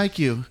 really like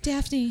you.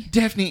 Daphne.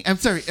 Daphne, I'm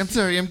sorry.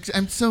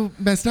 I'm so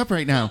messed up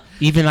right now.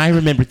 Even I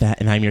remembered that,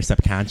 and I'm your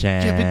subconscious.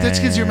 Yeah, but that's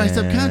 'cause you're my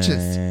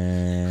subconscious.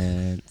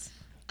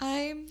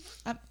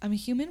 I'm a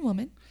human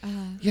woman.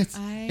 Yes,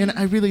 and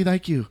I really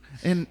like you.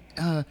 And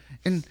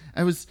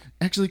I was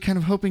actually kind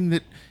of hoping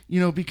that,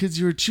 because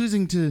you were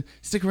choosing to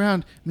stick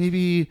around,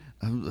 maybe,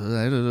 I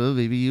don't know,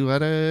 maybe you ought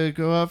to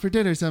go out for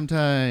dinner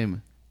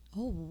sometime.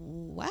 Oh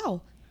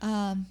wow.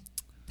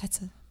 That's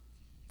a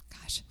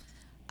gosh.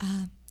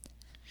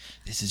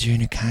 This is your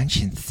inner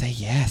conscience. Say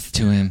yes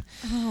to him.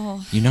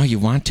 Oh, You know you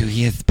want to.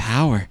 He has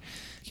power.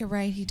 you're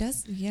right. He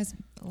does. He has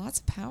lots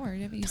of power.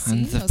 Have you Tons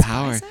seen of those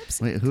power. biceps?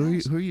 Wait, who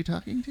are you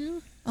talking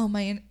to? Oh,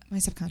 my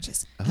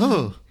subconscious.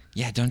 Oh,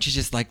 Yeah, don't you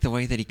just like the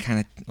way that he kind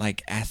of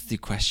like asks you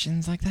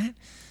questions like that?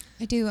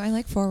 I do. I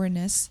like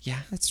forwardness. Yeah.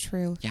 That's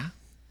true. Yeah.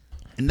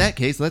 in that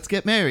case, let's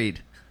get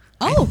married.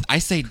 Oh, I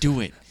say do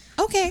it.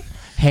 okay.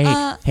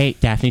 Hey,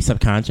 Daphne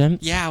Subconscious.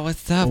 Yeah,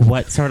 what's up?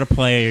 What sort of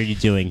play are you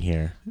doing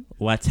here?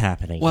 What's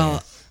happening? Well,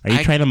 here? Are you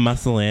I- trying to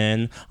muscle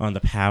in on the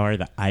power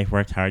that I've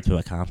worked hard to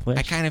accomplish?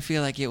 I kind of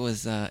feel like it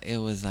was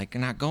like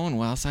not going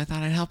well, so I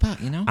thought I'd help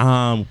out, you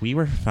know? We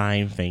were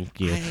fine, thank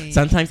you. I-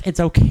 Sometimes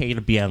it's okay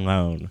to be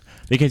alone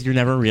because you're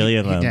never really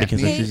alone Daphne. because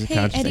Hey, it's your hey,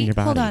 conscious in Eddie, your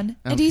body. hold on.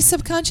 Oh. Eddie's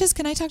subconscious.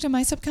 Can I talk to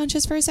my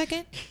subconscious for a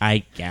second?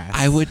 I guess.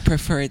 I would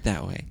prefer it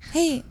that way.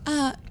 Hey,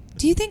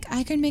 do you think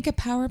I can make a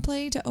power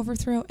play to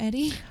overthrow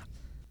Eddie?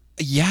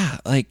 Yeah,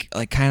 like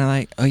kind of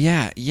like, oh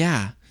yeah.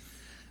 Yeah.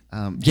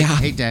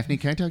 Hey, Daphne,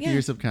 can I talk to Yeah.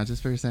 your subconscious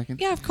for a second?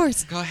 Yeah, of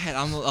course. Go ahead.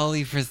 I'll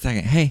leave for a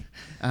second. Hey.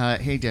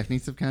 Hey, Daphne,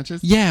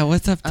 subconscious. Yeah,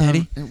 what's up,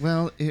 Teddy?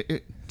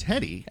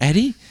 Teddy.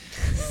 Eddie?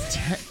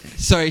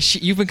 Sorry,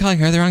 you've been calling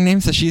her the wrong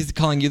name, so she's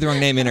calling you the wrong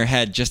name in her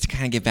head just to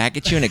kind of get back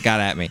at you, and it got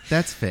at me.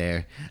 That's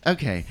fair.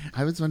 Okay,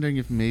 I was wondering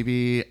if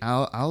maybe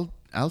I'll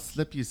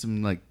slip you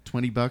some like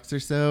 $20 or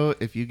so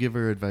if you give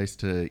her advice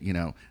to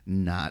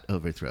not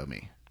overthrow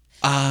me.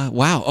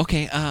 Wow.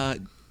 Okay.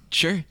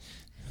 Sure.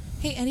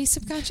 Hey, Eddie,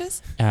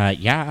 subconscious.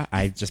 Yeah,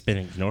 I've just been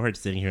ignored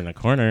sitting here in the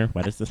corner.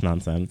 What is this I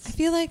nonsense?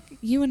 feel like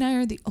you and I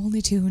are the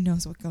only two who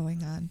knows what's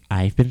going on.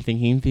 I've been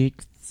thinking the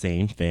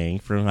same thing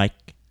for like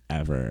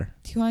ever.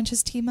 Do you want to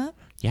just team up?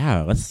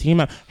 Yeah, let's team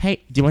up.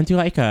 Hey, do you want to do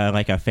like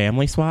a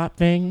family swap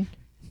thing?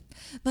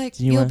 Like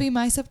Do you you'll want- be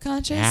my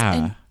subconscious, Yeah.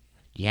 and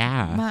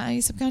Yeah. my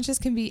subconscious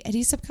can be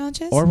Eddie's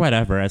subconscious. Or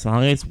whatever, as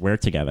long as we're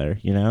together,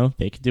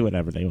 they can do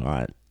whatever they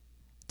want.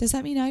 Does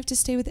that mean I have to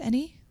stay with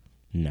Eddie?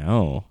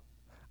 No.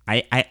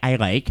 I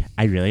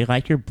really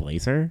like your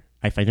blazer.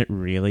 I find it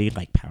really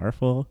like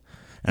powerful.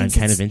 And I'm Thanks,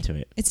 kind it's- of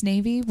into it. It's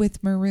navy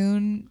with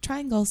maroon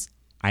triangles.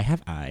 I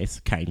have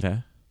eyes,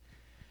 kinda.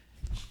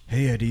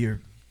 Hey, Eddie,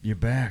 you're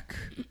back.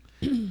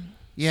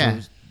 Yeah.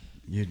 So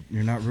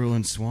you're not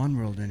ruling Swan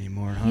World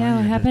anymore, huh? Yeah, You what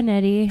had to happened,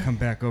 Eddie? Come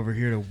back over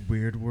here to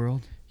Weird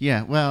World.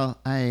 Yeah. Well,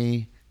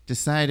 I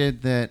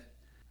decided that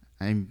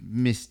I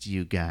missed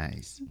you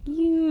guys.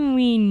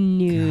 We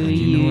knew God,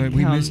 you know you'd what?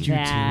 We come missed you too,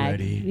 back.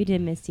 Eddie. We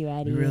did miss you,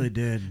 Eddie. We really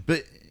did.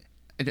 But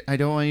I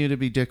don't want you to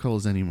be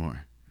dickholes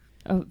anymore.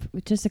 Oh,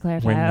 just to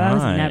clarify, We're I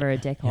was not. never a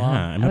dickhole. Yeah,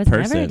 I'm I a was never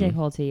a person.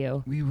 dickhole to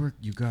you. We were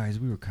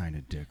kind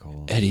of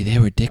dickholes. Eddie, they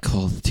were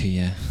dickholes to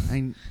you.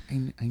 I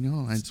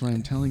know. That's why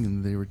I'm telling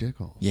them they were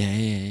dickholes.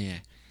 Yeah.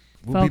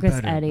 We'll be Focus,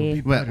 better.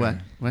 Eddie. We'll be What?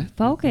 better.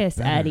 Focus,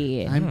 better.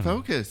 Eddie. I'm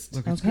focused.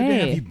 Look, it's good to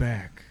have Okay. you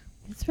back.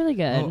 It's really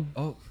good.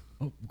 Oh,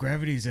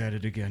 gravity's at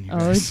it again. You Oh,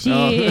 guys.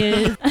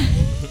 jeez.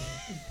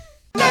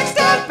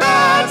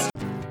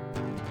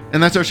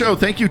 And that's our show.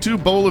 Thank you to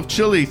Bowl of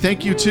Chili.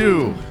 Thank you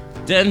to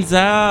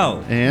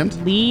Denzel. and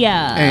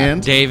Leah.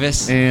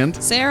 Davis. and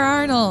Sarah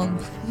Arnold.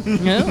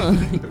 No.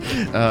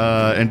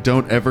 and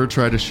don't ever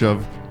try to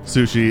shove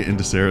sushi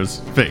into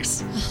Sarah's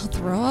face. I'll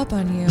throw up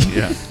on you.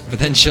 Yeah, But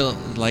then she'll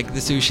like the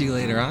sushi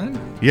later on.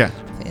 yeah.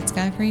 If it's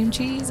got cream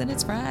cheese and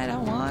it's fried, I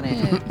want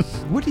it.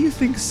 What do you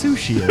think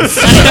sushi is?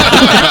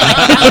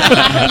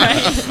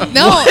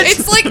 No,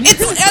 it's like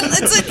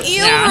it's an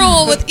eel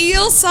roll with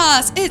eel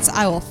sauce.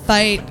 I will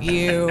fight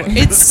you.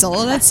 It's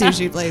sold at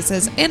sushi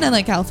places, and I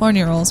like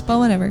California rolls, but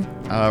whatever.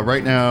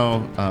 Right now,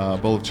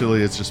 Bowl of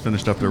Chili has just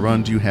finished up their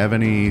run. Do you have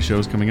any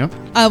shows coming up?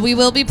 We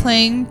will be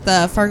playing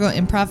the Fargo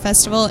Improv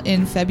Festival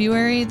in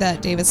February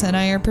that Davis and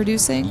I are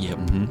producing, Yep.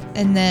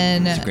 and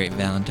then It's a great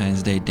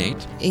Valentine's Day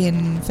date.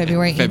 in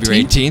February 18th.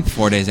 February 18th,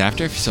 4 days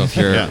after. So if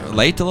you're Yeah.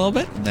 late a little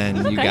bit, then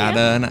you Okay, got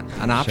yeah.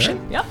 an option.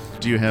 Yep.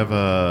 Do you have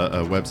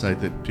a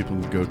website that people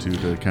can go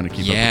to kind of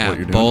keep up Yeah, with what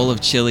you're doing?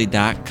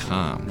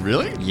 bowlofchili.com.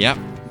 Really? Yep.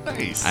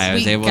 Nice. I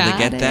was We able to got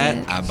get that.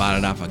 it. I bought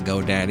it off of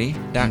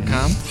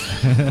GoDaddy.com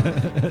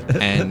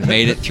and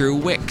made it through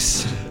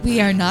Wix.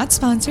 We are not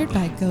sponsored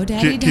by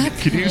GoDaddy.com.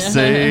 Can you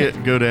say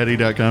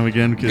GoDaddy.com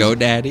again?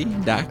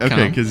 GoDaddy.com.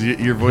 Okay, because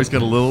your voice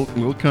got a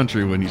little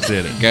country when you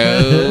said it.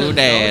 GoDaddy.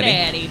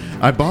 Daddy.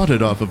 I bought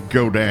it off of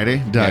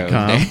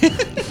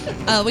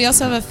GoDaddy.com. We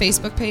also have a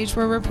Facebook page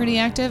where we're pretty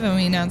active, and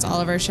we announce all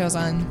of our shows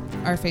on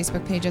our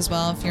Facebook page as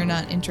well if you're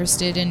not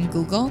interested in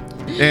Google.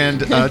 And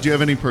do you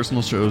have any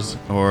personal shows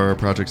or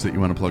projects that you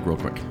want to plug real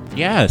quick?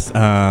 Yes.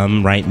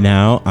 Right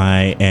now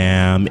I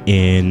am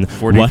in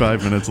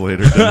 45 minutes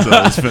later,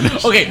 Denzel is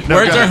finished. Okay, No,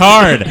 words go are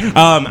ahead. hard.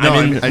 No,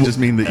 I'm in, I just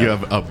mean that you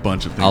have a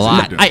bunch of things. A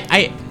lot. That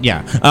you're doing.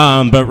 yeah.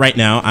 But right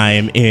now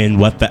I'm in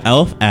What the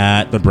Elf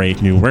at the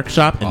Brave New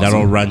Workshop, and that'll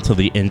Awesome. run till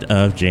the end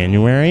of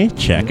January.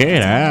 Check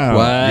it out.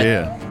 What?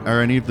 Yeah.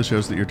 Are any of the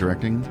shows that you're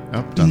directing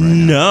done right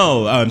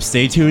now? No.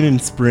 Stay tuned in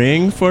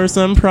spring for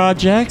some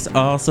projects.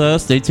 Also,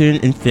 stay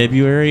tuned in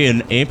February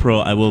and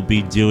April. I will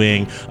be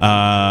doing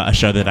a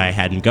show that I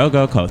had in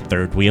GoGo called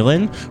Third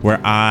Wheelin',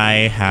 where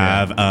I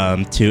have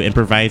two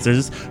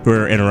improvisers who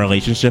are in a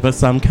relationship of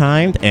some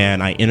kind,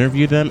 and I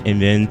interview them,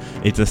 and then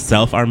it's a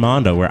self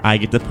Armando where I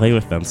get to play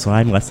with them, so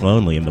I'm less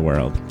lonely in the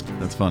world.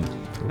 That's fun.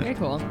 Very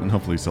cool. And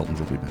hopefully Sultans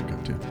will be back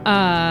up too.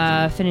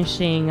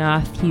 Finishing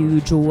off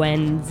Huge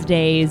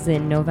Wednesdays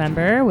in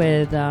November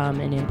with an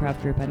improv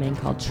group I'm in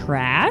called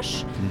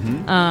Trash.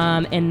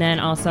 And then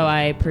also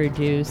I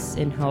produce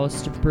and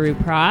host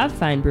Brewprov.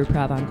 Find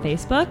Brewprov on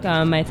Facebook.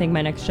 I think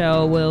my next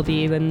show will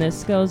be when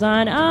this goes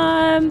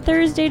on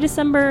Thursday,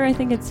 December. I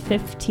think it's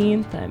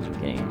 15th.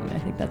 I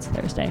think that's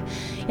Thursday.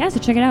 Yeah, so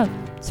check it out.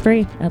 It's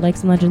free at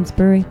Lakes and Legends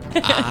Brewery.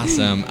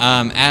 Awesome.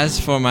 As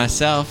for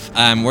myself,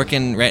 I'm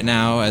working right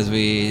now as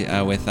we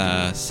with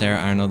Sarah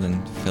Arnold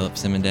and Philip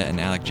Simondet and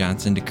Alec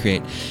Johnson to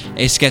create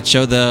a sketch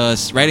show.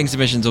 The writing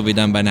submissions will be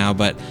done by now,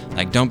 but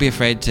don't be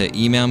afraid to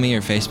email me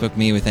or Facebook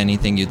me with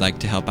anything you'd like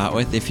to help out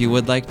with if you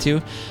would like to.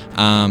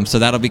 So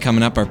that'll be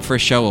coming up. Our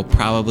first show will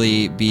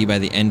probably be by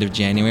the end of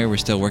January. We're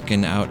still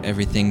working out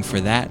everything for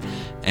that,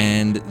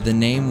 and the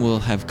name will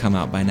have come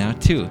out by now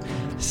too.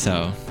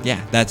 So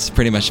yeah, that's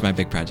pretty much my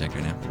big project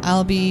right now.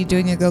 I'll be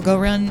doing a go-go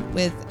run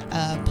with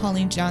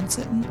Pauline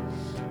Johnson,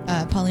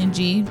 Pauline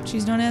G,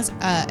 she's known as,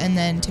 and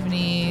then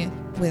Tiffany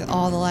with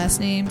all the last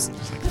names.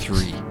 It's like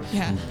 3.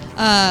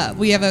 Yeah.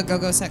 We have a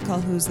go-go set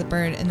called Who's the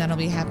Bird, and that'll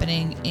be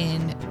happening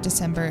in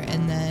December.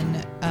 And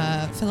then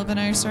Philip and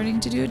I are starting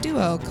to do a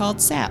duo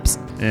called Saps.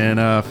 And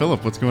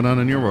Philip, what's going on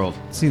in your world?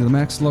 See, the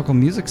next local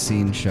music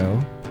scene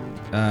show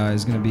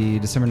is going to be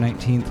December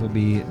 19th. Will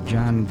be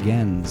John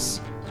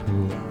Gens,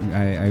 who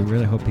I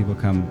really hope people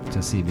come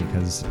to see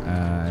because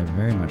I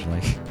very much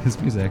like his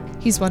music.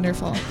 He's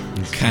wonderful.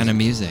 He's Kind of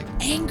music.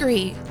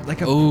 Angry.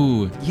 like a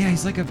Ooh, yeah.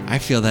 He's like a I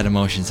feel that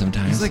emotion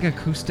sometimes. he's like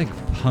acoustic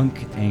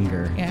punk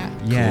anger. Yeah.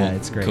 Yeah, Cool,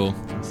 it's great. cool.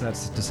 So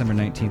that's December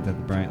 19th at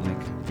the Bryant Lake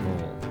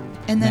Bowl.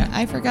 And then Yeah.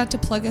 I forgot to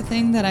plug a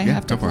thing that I Yeah,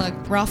 have to go for it.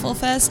 plug. Raffle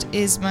Fest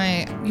is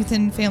my youth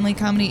and family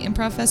comedy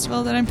improv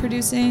festival that I'm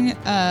producing.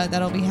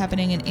 That'll be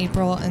happening in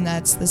April, and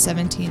that's the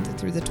 17th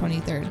through the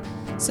 23rd.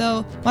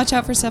 So watch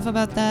out for stuff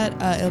about that.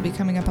 It'll be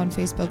coming up on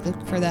Facebook.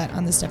 Look for that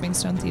on the Stepping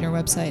Stone Theater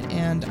website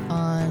and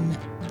on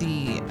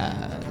the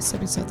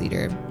Stepping Stone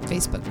Theater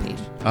Facebook page.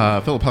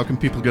 Philip, how can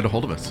people get a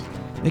hold of us?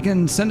 They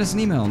can send us an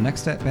email,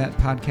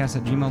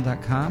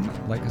 nextatbatpodcast@gmail.com,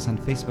 like us on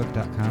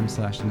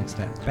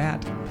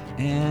facebook.com/nextatbat,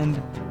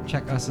 and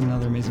check us and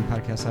other amazing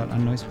podcasts out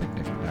on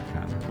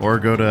noisepicnic.com. Or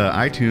go to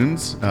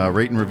iTunes,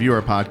 rate and review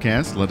our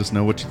podcast. Let us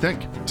know what you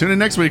think. Tune in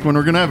next week when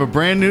we're going to have a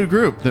brand new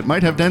group that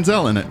might have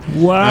Denzel in it.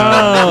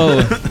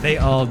 Wow. They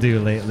all do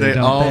lately, They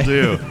don't all they?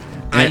 do.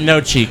 I'm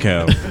no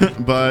Chico.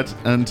 But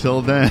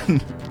until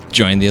then.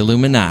 Join the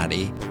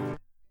Illuminati.